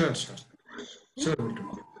 Sure, sure. Yeah. Sure, we'll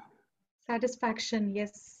do. Satisfaction,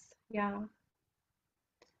 yes. Yeah.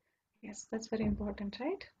 Yes, that's very important,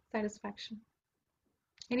 right? Satisfaction.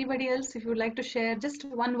 Anybody else, if you would like to share just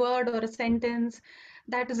one word or a sentence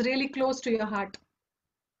that is really close to your heart,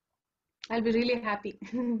 I'll be really happy.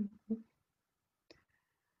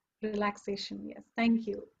 Relaxation, yes. Thank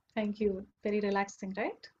you. Thank you. Very relaxing,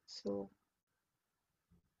 right? So,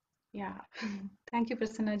 yeah. Thank you,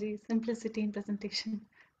 Prasannaji. Simplicity in presentation.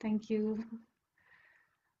 Thank you.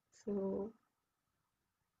 So,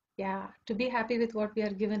 yeah, to be happy with what we are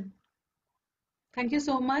given. Thank you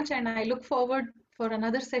so much, and I look forward for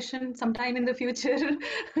another session sometime in the future.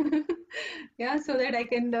 Yeah, so that I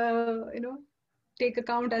can, take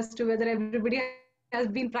account as to whether everybody has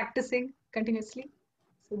been practicing continuously.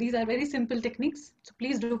 So these are very simple techniques. So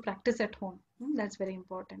please do practice at home. That's very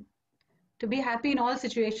important. To be happy in all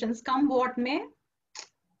situations, come what may,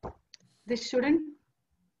 this shouldn't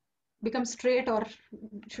become straight or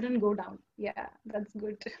shouldn't go down. Yeah, that's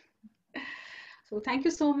good. So thank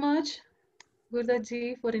you so much,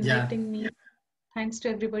 Gurdaji, for Yeah. inviting me. Thanks to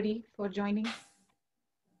everybody for joining.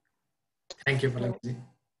 Thank you, So Pallavi,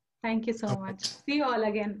 thank you so so much. much. See you all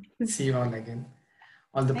again. See you all again.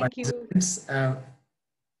 All the Thank you. participants.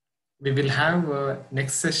 We will have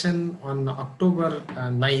next session on October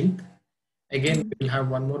 9th. Again, we will have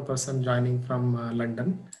one more person joining from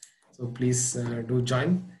London. So please do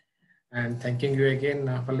join. And thanking you again,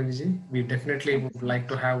 Pallavi. We definitely Thank you would so like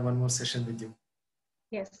to much. have one more session with you.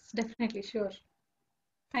 Yes, definitely, sure.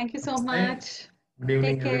 Thank you so Namaste. much. Good Take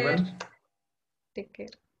evening, care. everyone. Take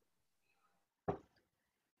care.